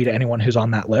free to anyone who's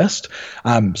on that list.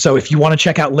 So if you want to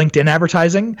check out LinkedIn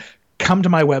advertising, come to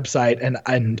my website.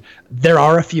 And there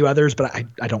are a few others, but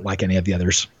I don't like any of the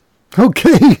others.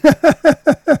 Okay.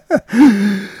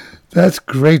 That's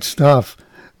great stuff.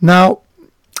 Now,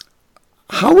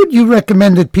 how would you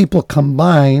recommend that people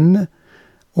combine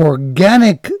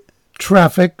organic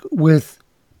traffic with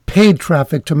paid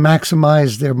traffic to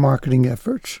maximize their marketing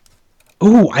efforts?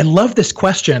 Ooh, I love this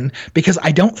question because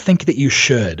I don't think that you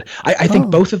should. I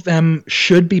think both of them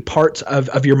should be parts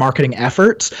of your marketing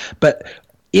efforts, but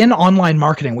in online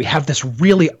marketing, we have this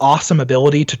really awesome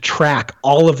ability to track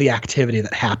all of the activity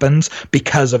that happens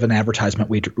because of an advertisement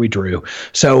we drew.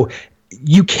 So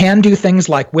you can do things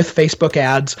like with Facebook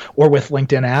ads or with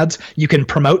LinkedIn ads, you can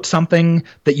promote something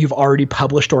that you've already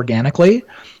published organically.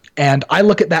 And I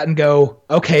look at that and go,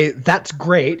 okay, that's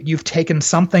great. You've taken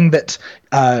something that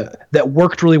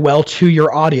worked really well to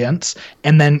your audience,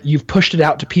 and then you've pushed it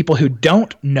out to people who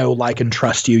don't know, like, and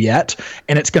trust you yet,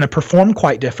 and it's going to perform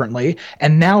quite differently.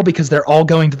 And now, because they're all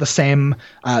going to the same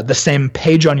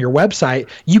page on your website,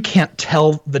 you can't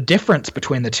tell the difference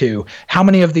between the two. How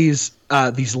many of these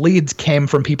leads came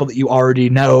from people that you already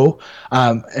know,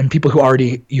 and people who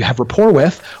already you have rapport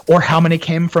with, or how many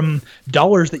came from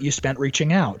dollars that you spent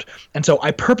reaching out? And so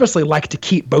I purposely like to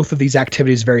keep both of these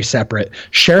activities very separate.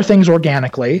 Share things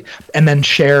organically, and then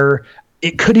share.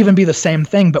 It could even be the same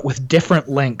thing, but with different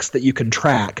links that you can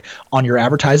track on your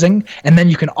advertising. And then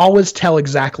you can always tell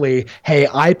exactly, hey,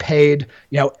 I paid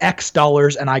X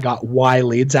dollars and I got Y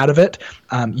leads out of it.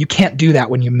 You can't do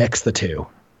that when you mix the two.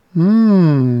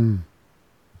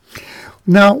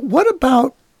 Now, what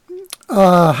about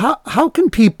how can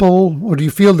people, or do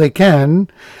you feel they can,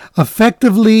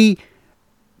 effectively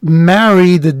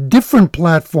marry the different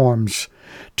platforms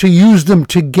to use them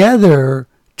together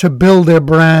to build their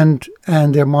brand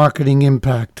and their marketing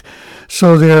impact?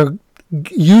 So they're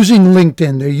using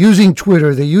LinkedIn, they're using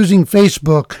Twitter, they're using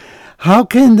Facebook. How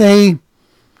can they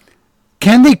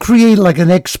create like an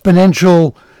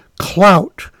exponential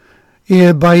clout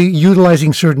by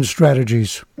utilizing certain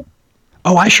strategies?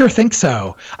 Oh, I sure think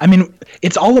so. I mean,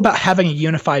 it's all about having a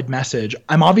unified message.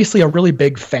 I'm obviously a really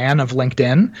big fan of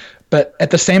LinkedIn, but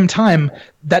at the same time,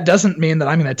 that doesn't mean that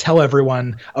I'm going to tell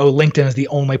everyone, oh, LinkedIn is the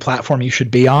only platform you should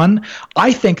be on.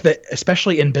 I think that,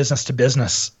 especially in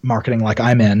business-to-business marketing like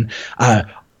I'm in,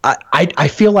 I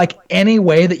feel like any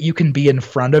way that you can be in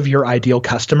front of your ideal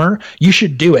customer, you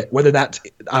should do it. Whether that's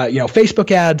Facebook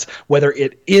ads, whether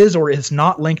it is or is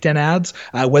not LinkedIn ads,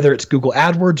 whether it's Google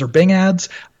AdWords or Bing ads.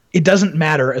 It doesn't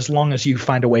matter as long as you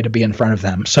find a way to be in front of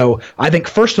them. So I think,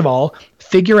 first of all,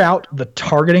 figure out the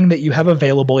targeting that you have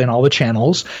available in all the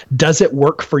channels. Does it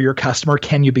work for your customer?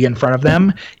 Can you be in front of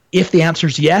them? If the answer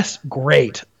is yes,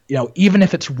 great. Even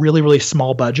if it's really, really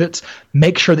small budgets,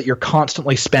 make sure that you're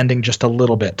constantly spending just a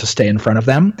little bit to stay in front of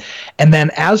them. And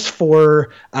then as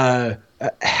for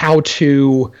how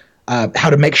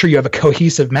to make sure you have a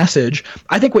cohesive message,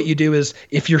 I think what you do is,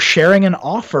 if you're sharing an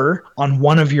offer on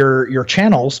one of your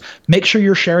channels, make sure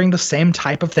you're sharing the same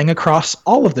type of thing across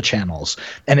all of the channels.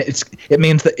 And it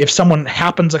means that if someone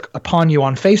happens upon you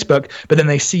on Facebook, but then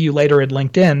they see you later in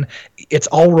LinkedIn, it's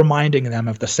all reminding them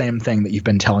of the same thing that you've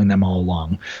been telling them all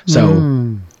along.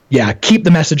 So yeah, keep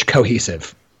the message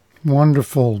cohesive.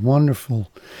 Wonderful,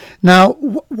 wonderful. Now,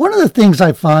 one of the things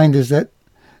I find is that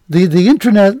the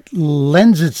internet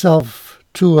lends itself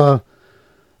to a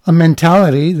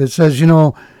mentality that says,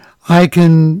 I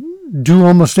can do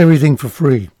almost everything for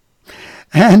free.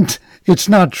 And it's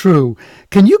not true.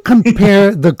 Can you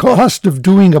compare the cost of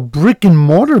doing a brick and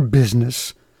mortar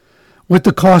business with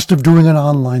the cost of doing an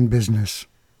online business?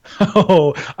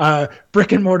 Oh,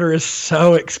 brick and mortar is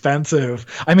so expensive.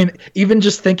 I mean, even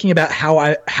just thinking about how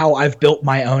I've built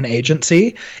my own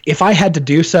agency, if I had to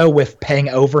do so with paying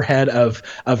overhead of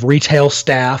retail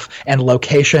staff and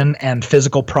location and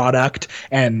physical product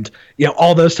and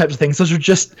all those types of things, those are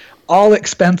just all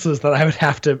expenses that I would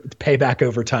have to pay back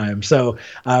over time. So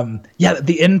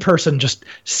the in-person just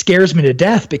scares me to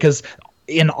death, because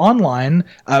in online,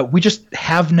 we just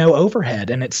have no overhead,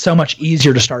 and it's so much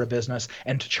easier to start a business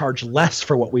and to charge less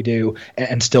for what we do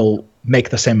and still make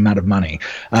the same amount of money.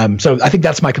 So I think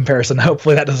that's my comparison.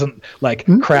 Hopefully that doesn't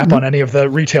crap on any of the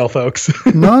retail folks.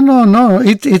 No.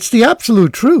 It's the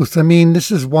absolute truth. I mean, this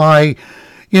is why,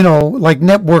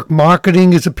 network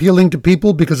marketing is appealing to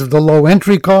people, because of the low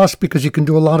entry cost, because you can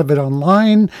do a lot of it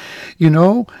online,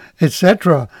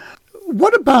 etc.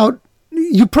 What about,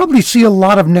 you probably see a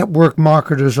lot of network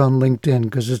marketers on LinkedIn,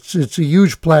 because it's a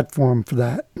huge platform for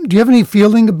that. Do you have any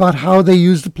feeling about how they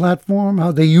use the platform,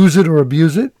 how they use it or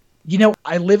abuse it?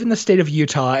 I live in the state of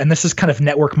Utah, and this is kind of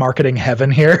network marketing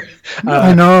heaven here.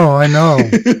 I know.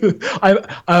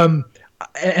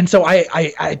 And so I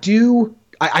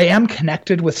am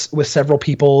connected with several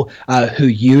people who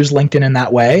will LinkedIn in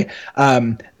that way.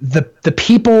 The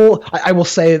people, I will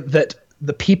say that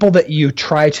the people that you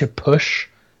try to push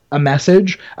a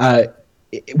message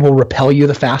it will repel you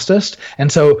the fastest.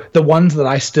 And so the ones that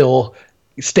I still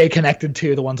stay connected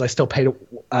to, the ones I still pay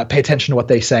attention to what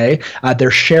they say,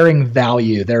 they're sharing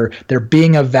value. They're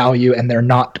being of value, and they're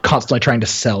not constantly trying to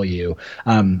sell you.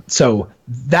 So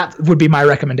that would be my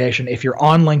recommendation. If you're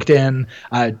on LinkedIn,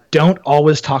 don't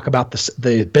always talk about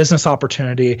the business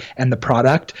opportunity and the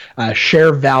product.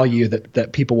 Share value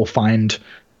that people will find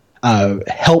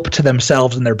help to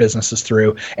themselves and their businesses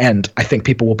through, and I think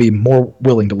people will be more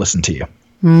willing to listen to you.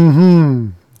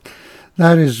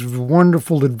 That is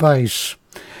wonderful advice.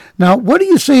 Now, what do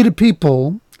you say to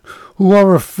people who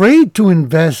are afraid to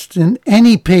invest in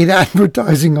any paid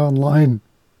advertising online?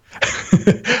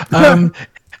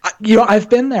 I've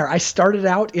been there. I started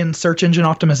out in search engine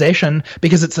optimization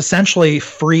because it's essentially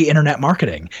free internet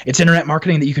marketing. It's internet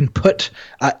marketing that you can put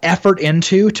effort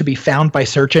into to be found by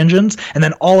search engines, and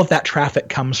then all of that traffic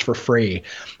comes for free.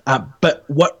 But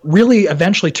what really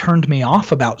eventually turned me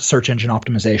off about search engine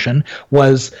optimization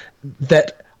was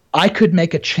that I could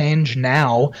make a change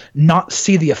now, not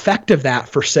see the effect of that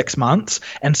for 6 months.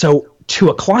 And so to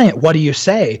a client, what do you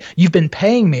say? You've been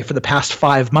paying me for the past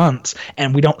 5 months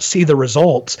and we don't see the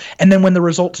results. And then when the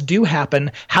results do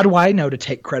happen, how do I know to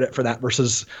take credit for that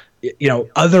versus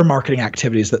other marketing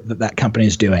activities that company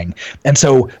is doing? And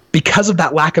so because of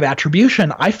that lack of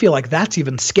attribution, I feel like that's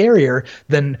even scarier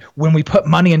than when we put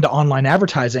money into online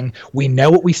advertising. We know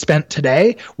what we spent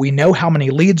today. We know how many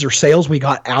leads or sales we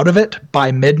got out of it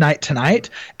by midnight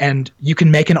tonight, and you can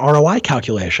make an ROI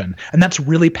calculation. And that's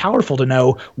really powerful to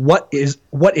know what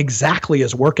exactly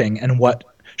is working and what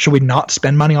should we not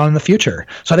spend money on in the future.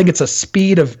 So I think it's a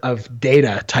speed of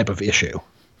data type of issue.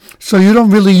 So you don't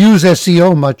really use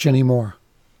SEO much anymore?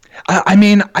 I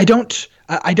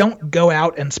don't go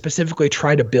out and specifically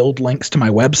try to build links to my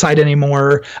website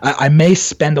anymore. I may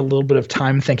spend a little bit of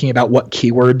time thinking about what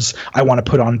keywords I want to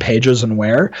put on pages and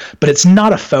where, but it's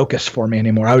not a focus for me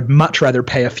anymore. I would much rather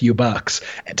pay a few bucks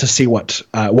to see what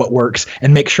works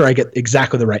and make sure I get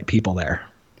exactly the right people there.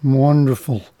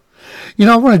 Wonderful.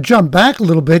 I want to jump back a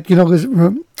little bit, because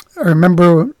I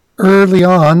remember early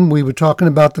on we were talking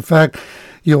about the fact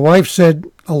your wife said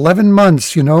 11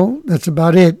 months, that's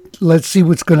about it. Let's see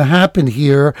what's going to happen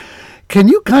here. Can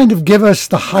you kind of give us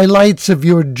the highlights of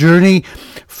your journey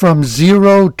from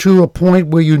zero to a point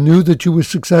where you knew that you were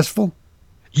successful?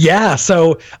 Yeah.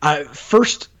 So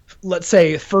first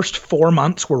 4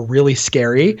 months were really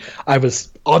scary. I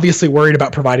was obviously worried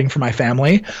about providing for my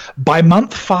family. By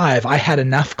month 5, I had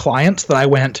enough clients that I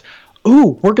went,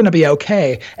 ooh, we're going to be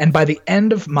okay. And by the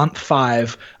end of month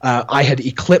 5, I had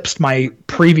eclipsed my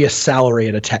previous salary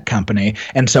at a tech company.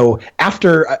 And so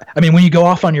when you go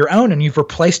off on your own and you've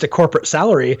replaced a corporate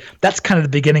salary, that's kind of the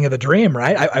beginning of the dream,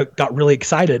 right? I got really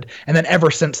excited. And then ever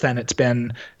since then, it's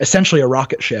been essentially a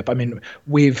rocket ship.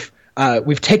 We've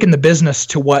taken the business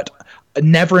to what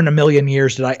never in a million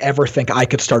years did I ever think I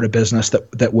could start a business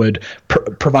that would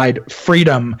provide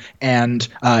freedom and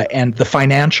the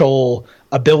financial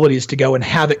abilities to go and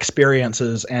have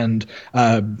experiences and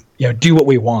do what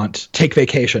we want, take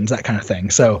vacations, that kind of thing.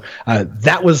 So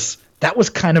that was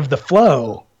kind of the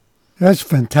flow. That's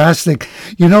fantastic.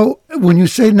 When you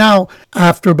say now,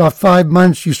 after about 5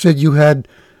 months, you said you had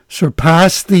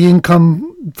surpassed the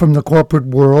income from the corporate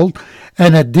world,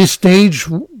 and at this stage,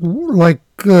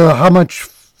 how much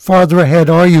farther ahead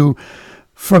are you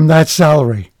from that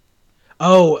salary?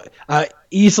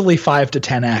 Easily 5 to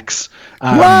 10x.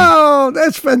 Wow,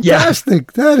 that's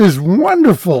fantastic. Yeah. That is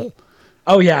wonderful.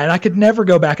 Oh yeah, and I could never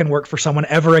go back and work for someone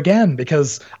ever again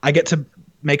because I get to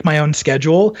make my own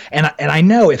schedule, and I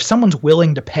know if someone's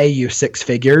willing to pay you 6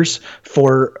 figures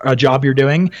for a job you're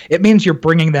doing, it means you're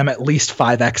bringing them at least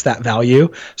 5x that value.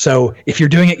 So if you're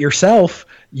doing it yourself,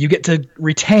 you get to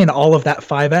retain all of that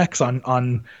 5x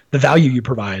on the value you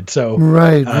provide. So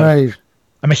right.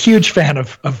 I'm a huge fan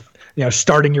of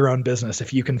starting your own business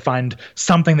if you can find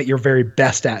something that you're very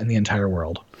best at in the entire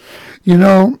world. You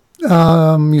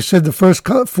said the first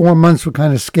 4 months were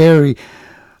kind of scary.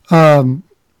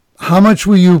 How much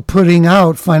were you putting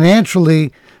out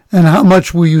financially, and how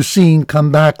much were you seeing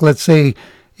come back, let's say,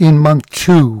 in month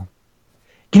 2?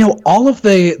 All of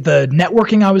the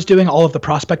networking I was doing, all of the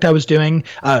prospect I was doing,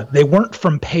 they weren't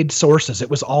from paid sources.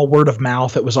 It was all word of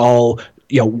mouth. It was all,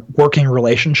 working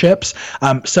relationships.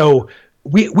 So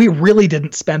we really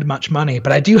didn't spend much money,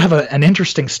 but I do have an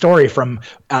interesting story from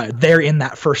there in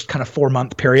that first kind of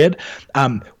 4-month period.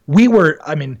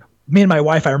 Me and my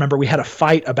wife, I remember we had a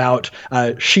fight about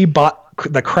she bought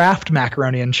the Kraft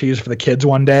macaroni and cheese for the kids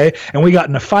one day, and we got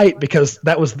in a fight because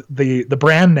that was the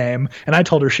brand name, and I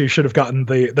told her she should have gotten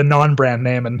the non-brand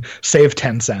name and saved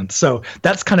 10 cents. So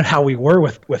that's kind of how we were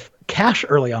with cash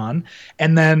early on.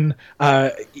 And then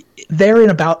there in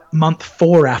about month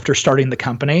 4 after starting the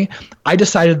company, I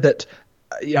decided that,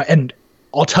 and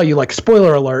I'll tell you,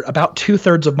 spoiler alert, about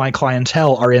 2/3 of my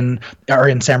clientele are in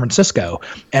San Francisco.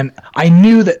 And I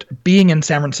knew that being in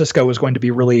San Francisco was going to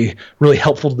be really, really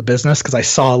helpful to the business because I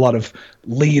saw a lot of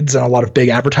leads and a lot of big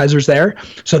advertisers there.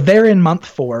 So there in month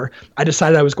 4, I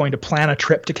decided I was going to plan a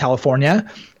trip to California,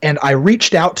 and I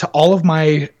reached out to all of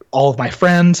my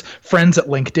friends at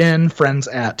LinkedIn, friends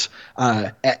at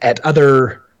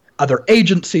other other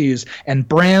agencies and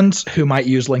brands who might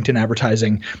use LinkedIn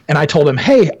advertising. And I told him,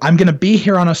 hey, I'm going to be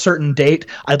here on a certain date.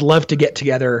 I'd love to get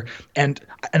together. And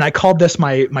I called this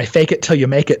my fake it till you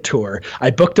make it tour.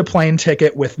 I booked a plane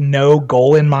ticket with no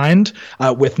goal in mind,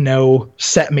 with no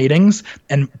set meetings.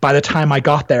 And by the time I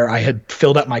got there, I had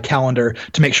filled up my calendar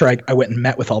to make sure I went and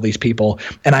met with all these people.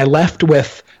 And I left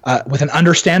with an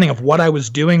understanding of what I was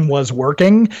doing was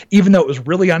working, even though it was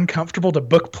really uncomfortable to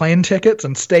book plane tickets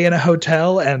and stay in a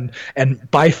hotel and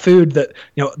buy food that,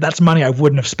 that's money I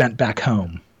wouldn't have spent back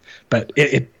home. But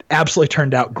it absolutely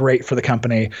turned out great for the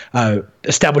company,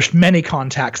 established many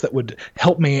contacts that would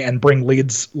help me and bring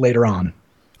leads later on.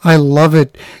 I love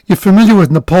it. You're familiar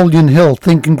with Napoleon Hill,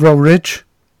 Think and Grow Rich?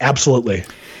 Absolutely.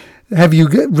 Have you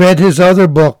read his other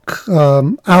book,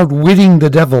 Outwitting the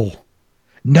Devil?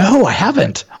 No, I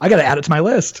haven't. I got to add it to my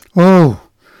list. Oh,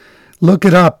 look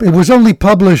it up. It was only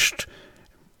published,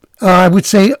 I'm going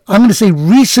to say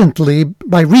recently.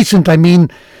 By recent, I mean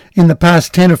in the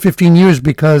past 10 or 15 years,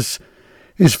 because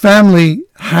his family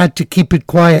had to keep it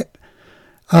quiet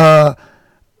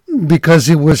because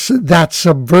it was that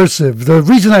subversive. The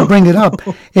reason I bring it up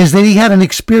is that he had an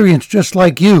experience just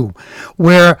like you,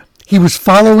 where he was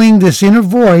following this inner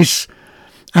voice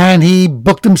and he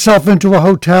booked himself into a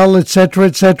hotel,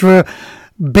 etc.,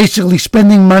 basically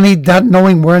spending money, not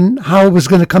knowing how it was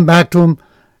going to come back to him.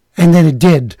 And then it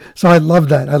did. So I love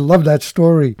that. I love that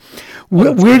story.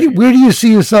 Where do you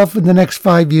see yourself in the next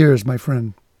 5 years, my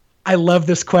friend? I love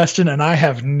this question, and I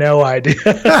have no idea.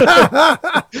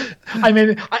 I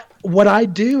mean, what I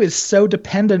do is so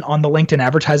dependent on the LinkedIn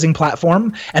advertising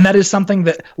platform, and that is something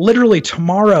that literally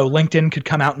tomorrow LinkedIn could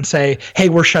come out and say, hey,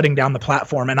 we're shutting down the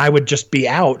platform, and I would just be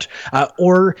out.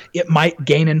 Or it might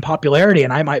gain in popularity,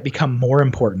 and I might become more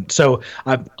important. So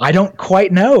I don't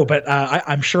quite know, but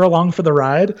I'm sure along for the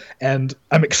ride, and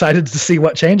I'm excited to see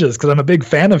what changes because I'm a big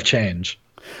fan of change.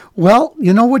 Well,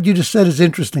 what you just said is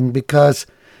interesting, because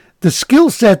the skill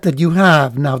set that you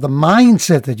have now, the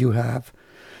mindset that you have,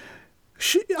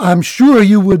 I'm sure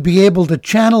you would be able to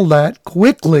channel that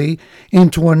quickly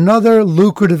into another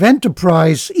lucrative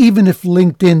enterprise, even if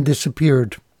LinkedIn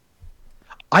disappeared.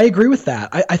 I agree with that.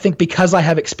 I think because I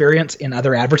have experience in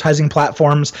other advertising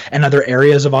platforms and other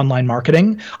areas of online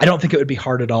marketing, I don't think it would be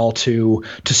hard at all to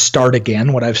start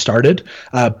again what I've started,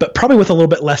 but probably with a little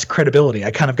bit less credibility.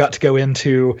 I kind of got to go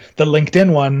into the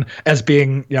LinkedIn one as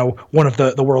being, one of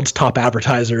the world's top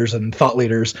advertisers and thought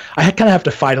leaders. I kind of have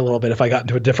to fight a little bit if I got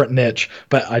into a different niche,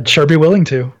 but I'd sure be willing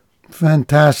to.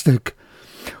 Fantastic.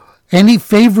 Any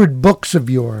favorite books of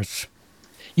yours?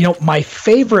 My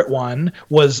favorite one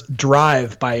was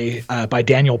Drive by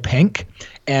Daniel Pink,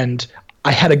 and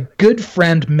I had a good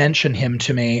friend mention him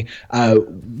to me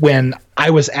when I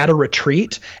was at a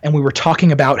retreat, and we were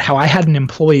talking about how I had an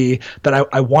employee that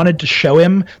I wanted to show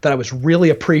him that I was really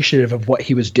appreciative of what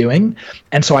he was doing.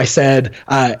 And so I said,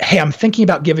 hey, I'm thinking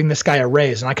about giving this guy a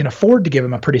raise, and I can afford to give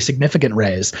him a pretty significant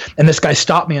raise. And this guy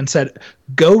stopped me and said,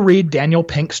 go read Daniel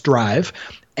Pink's Drive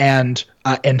and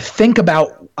think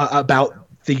about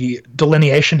the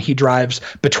delineation he drives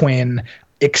between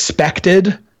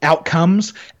expected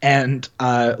outcomes and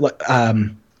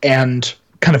kind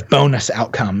of bonus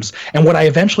outcomes. And what I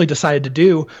eventually decided to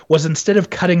do was, instead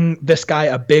of cutting this guy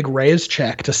a big raise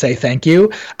check to say thank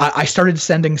you, I started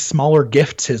sending smaller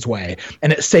gifts his way.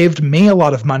 And it saved me a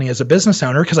lot of money as a business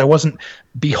owner because I wasn't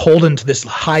beholden to this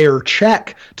higher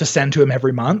check to send to him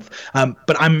every month.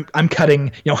 But I'm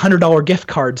cutting $100 gift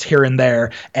cards here and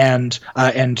there, and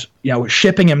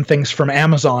shipping him things from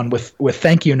Amazon with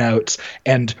thank you notes,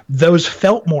 and those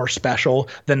felt more special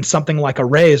than something like a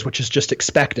raise, which is just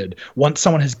expected. Once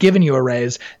someone has given you a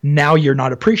raise, now you're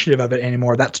not appreciative of it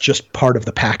anymore. That's just part of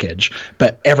the package.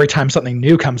 But every time something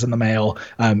new comes in the mail,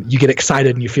 you get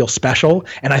excited and you feel special.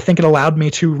 And I think it allowed me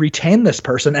to retain this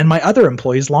person and my other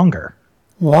employees longer.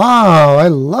 Wow, I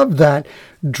love that.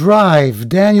 Drive,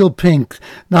 Daniel Pink.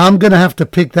 Now I'm going to have to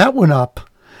pick that one up.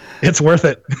 It's worth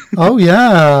it. Oh,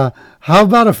 yeah. How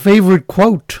about a favorite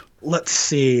quote? Let's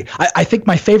see. I think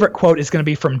my favorite quote is going to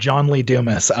be from John Lee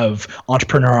Dumas of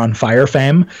Entrepreneur on Fire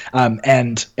fame.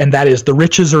 And that is, the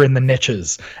riches are in the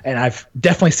niches. And I've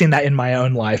definitely seen that in my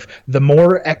own life. The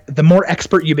more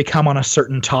expert you become on a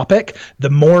certain topic, the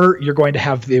more you're going to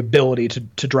have the ability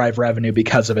to drive revenue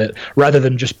because of it, rather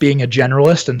than just being a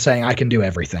generalist and saying, I can do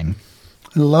everything.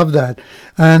 I love that.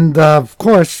 And of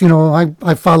course,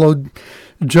 I followed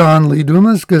John Lee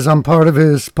Dumas because I'm part of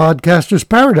his Podcaster's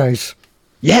Paradise.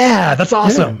 Yeah, that's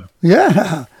awesome.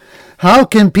 Yeah. How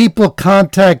can people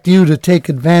contact you to take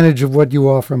advantage of what you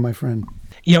offer, my friend?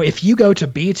 If you go to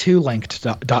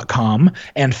b2linked.com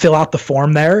and fill out the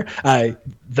form there,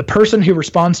 the person who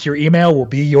responds to your email will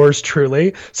be yours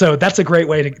truly. So that's a great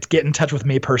way to get in touch with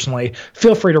me personally.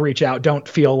 Feel free to reach out. Don't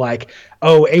feel like,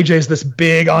 oh, AJ's this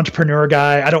big entrepreneur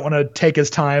guy, I don't want to take his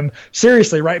time.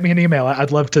 Seriously, write me an email.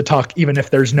 I'd love to talk, even if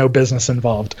there's no business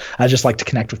involved. I just like to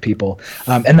connect with people.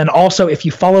 And then also, if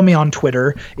you follow me on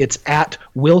Twitter, it's at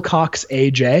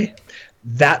WilcoxAJ.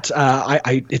 That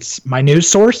it's my news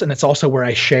source, and it's also where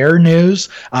I share news,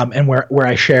 and where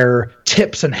I share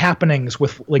tips and happenings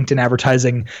with LinkedIn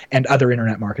advertising and other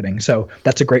internet marketing. So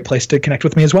that's a great place to connect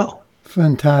with me as well.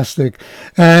 Fantastic.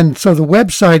 And so the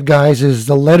website, guys, is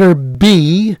the letter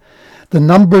B, the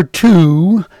number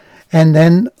 2, and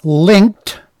then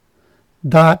linked.com.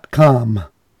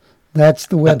 That's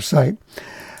the website.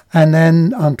 And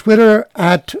then on Twitter,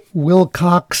 at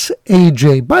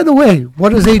WilcoxAJ. By the way,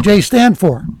 what does AJ stand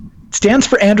for? It stands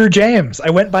for Andrew James. I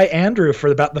went by Andrew for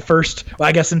about the first, well,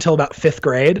 I guess until about 5th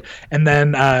grade. And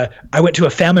then I went to a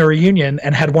family reunion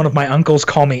and had one of my uncles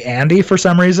call me Andy for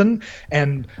some reason.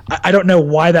 And I don't know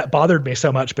why that bothered me so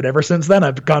much, but ever since then,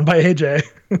 I've gone by AJ.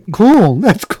 Cool.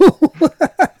 That's cool.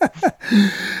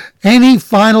 Any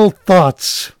final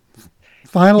thoughts?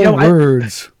 Final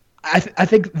words? I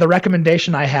think the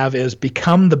recommendation I have is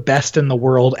become the best in the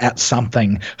world at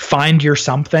something. Find your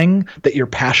something that you're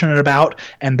passionate about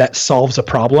and that solves a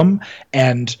problem.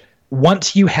 And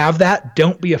once you have that,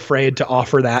 don't be afraid to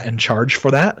offer that and charge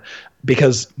for that,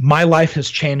 because my life has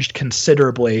changed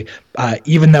considerably.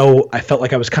 Even though I felt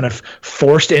like I was kind of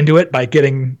forced into it by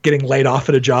getting laid off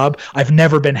at a job, I've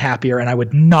never been happier, and I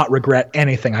would not regret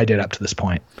anything I did up to this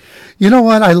point. You know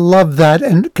what? I love that.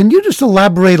 And can you just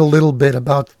elaborate a little bit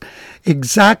about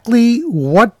exactly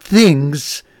what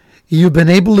things you've been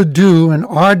able to do and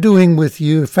are doing with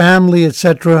your family,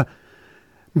 etc.,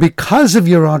 because of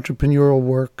your entrepreneurial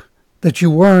work that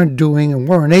you weren't doing and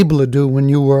weren't able to do when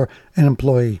you were an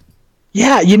employee?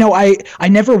 Yeah, I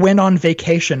never went on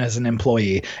vacation as an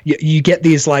employee. You get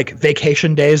these like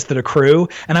vacation days that accrue,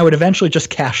 and I would eventually just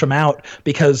cash them out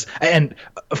because, and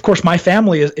of course my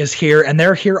family is here and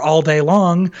they're here all day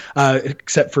long,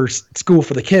 except for school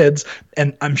for the kids.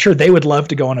 And I'm sure they would love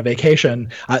to go on a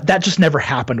vacation. That just never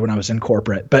happened when I was in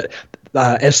corporate. But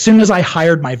as soon as I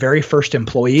hired my very first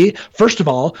employee, first of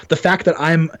all, the fact that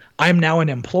I'm now an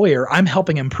employer, I'm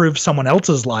helping improve someone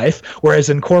else's life. Whereas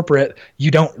in corporate,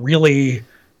 you don't really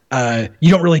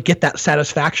get that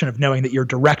satisfaction of knowing that you're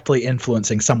directly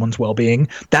influencing someone's well-being.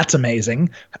 That's amazing,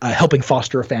 helping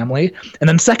foster a family. And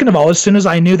then second of all, as soon as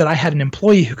I knew that I had an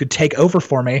employee who could take over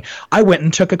for me, I went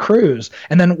and took a cruise.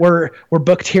 And then we're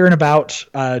booked here in about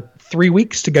 3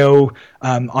 weeks to go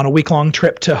on a week-long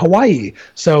trip to Hawaii.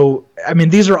 So, I mean,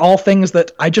 these are all things that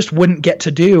I just wouldn't get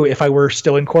to do if I were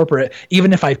still in corporate,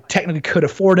 even if I technically could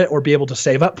afford it or be able to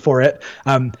save up for it.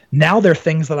 Now they're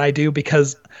things that I do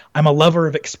because I'm a lover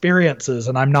of experiences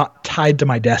and I'm not tied to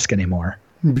my desk anymore.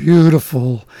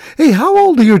 Beautiful. Hey, how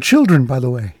old are your children, by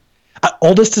the way?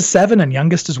 Oldest is 7 and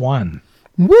youngest is 1.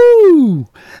 Woo!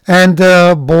 And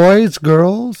boys,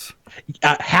 girls?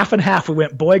 Half and half. We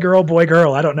went boy, girl, boy,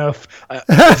 girl. I don't know if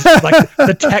it's like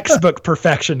the textbook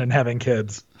perfection in having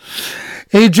kids.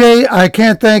 AJ, I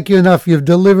can't thank you enough. You've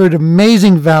delivered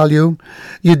amazing value.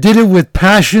 You did it with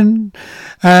passion.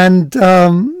 And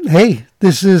hey,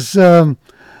 this is a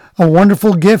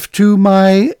wonderful gift to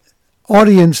my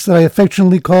audience that I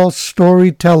affectionately call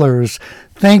storytellers.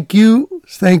 Thank you,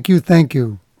 thank you, thank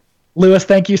you. Lewis,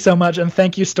 thank you so much. And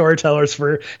thank you, storytellers,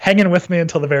 for hanging with me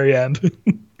until the very end.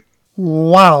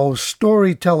 Wow,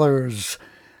 storytellers.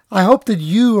 I hope that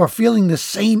you are feeling the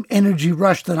same energy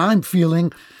rush that I'm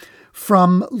feeling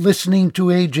from listening to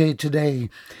AJ today.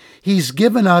 He's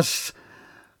given us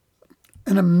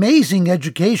an amazing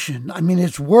education. I mean,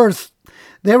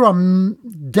 there are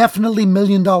definitely $1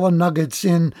 million nuggets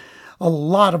in a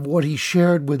lot of what he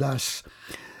shared with us.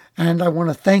 And I want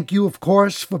to thank you, of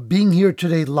course, for being here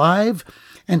today live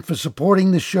and for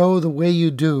supporting the show the way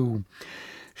you do.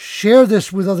 Share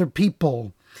this with other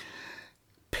people.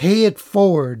 Pay it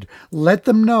forward. Let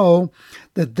them know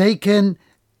that they can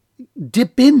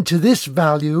dip into this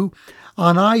value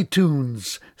on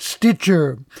iTunes,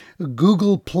 Stitcher,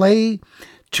 Google Play,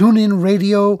 TuneIn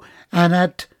Radio, and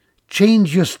at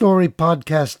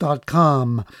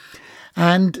changeyourstorypodcast.com.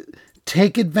 And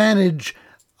take advantage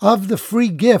of the free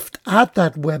gift at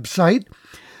that website,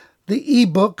 the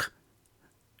ebook,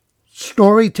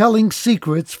 Storytelling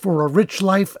Secrets for a Rich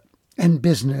Life and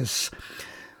Business.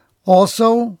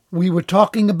 Also, we were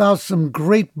talking about some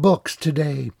great books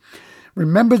today.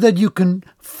 Remember that you can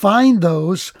find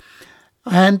those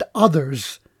and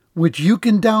others which you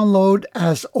can download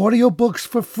as audiobooks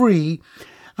for free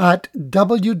at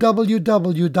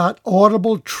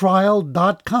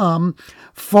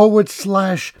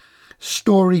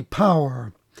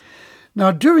www.audibletrial.com/storypower.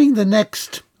 Now, during the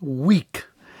next week,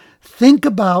 think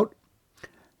about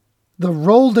the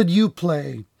role that you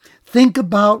play. Think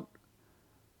about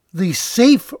the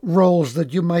safe roles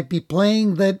that you might be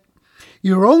playing that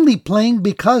you're only playing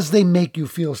because they make you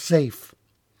feel safe.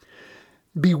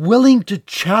 Be willing to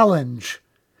challenge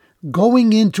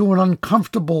going into an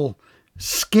uncomfortable,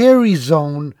 scary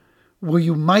zone where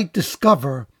you might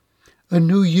discover a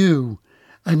new you,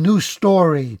 a new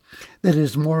story that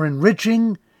is more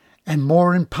enriching and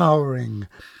more empowering.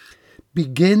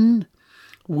 Begin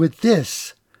with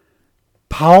this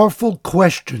powerful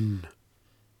question: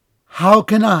 how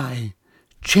can I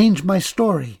change my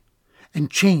story and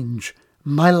change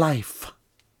my life?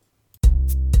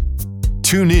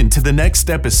 Tune in to the next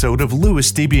episode of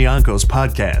Louis DiBianco's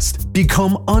podcast.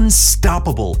 Become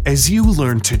unstoppable as you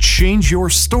learn to change your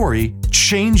story,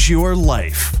 change your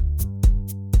life.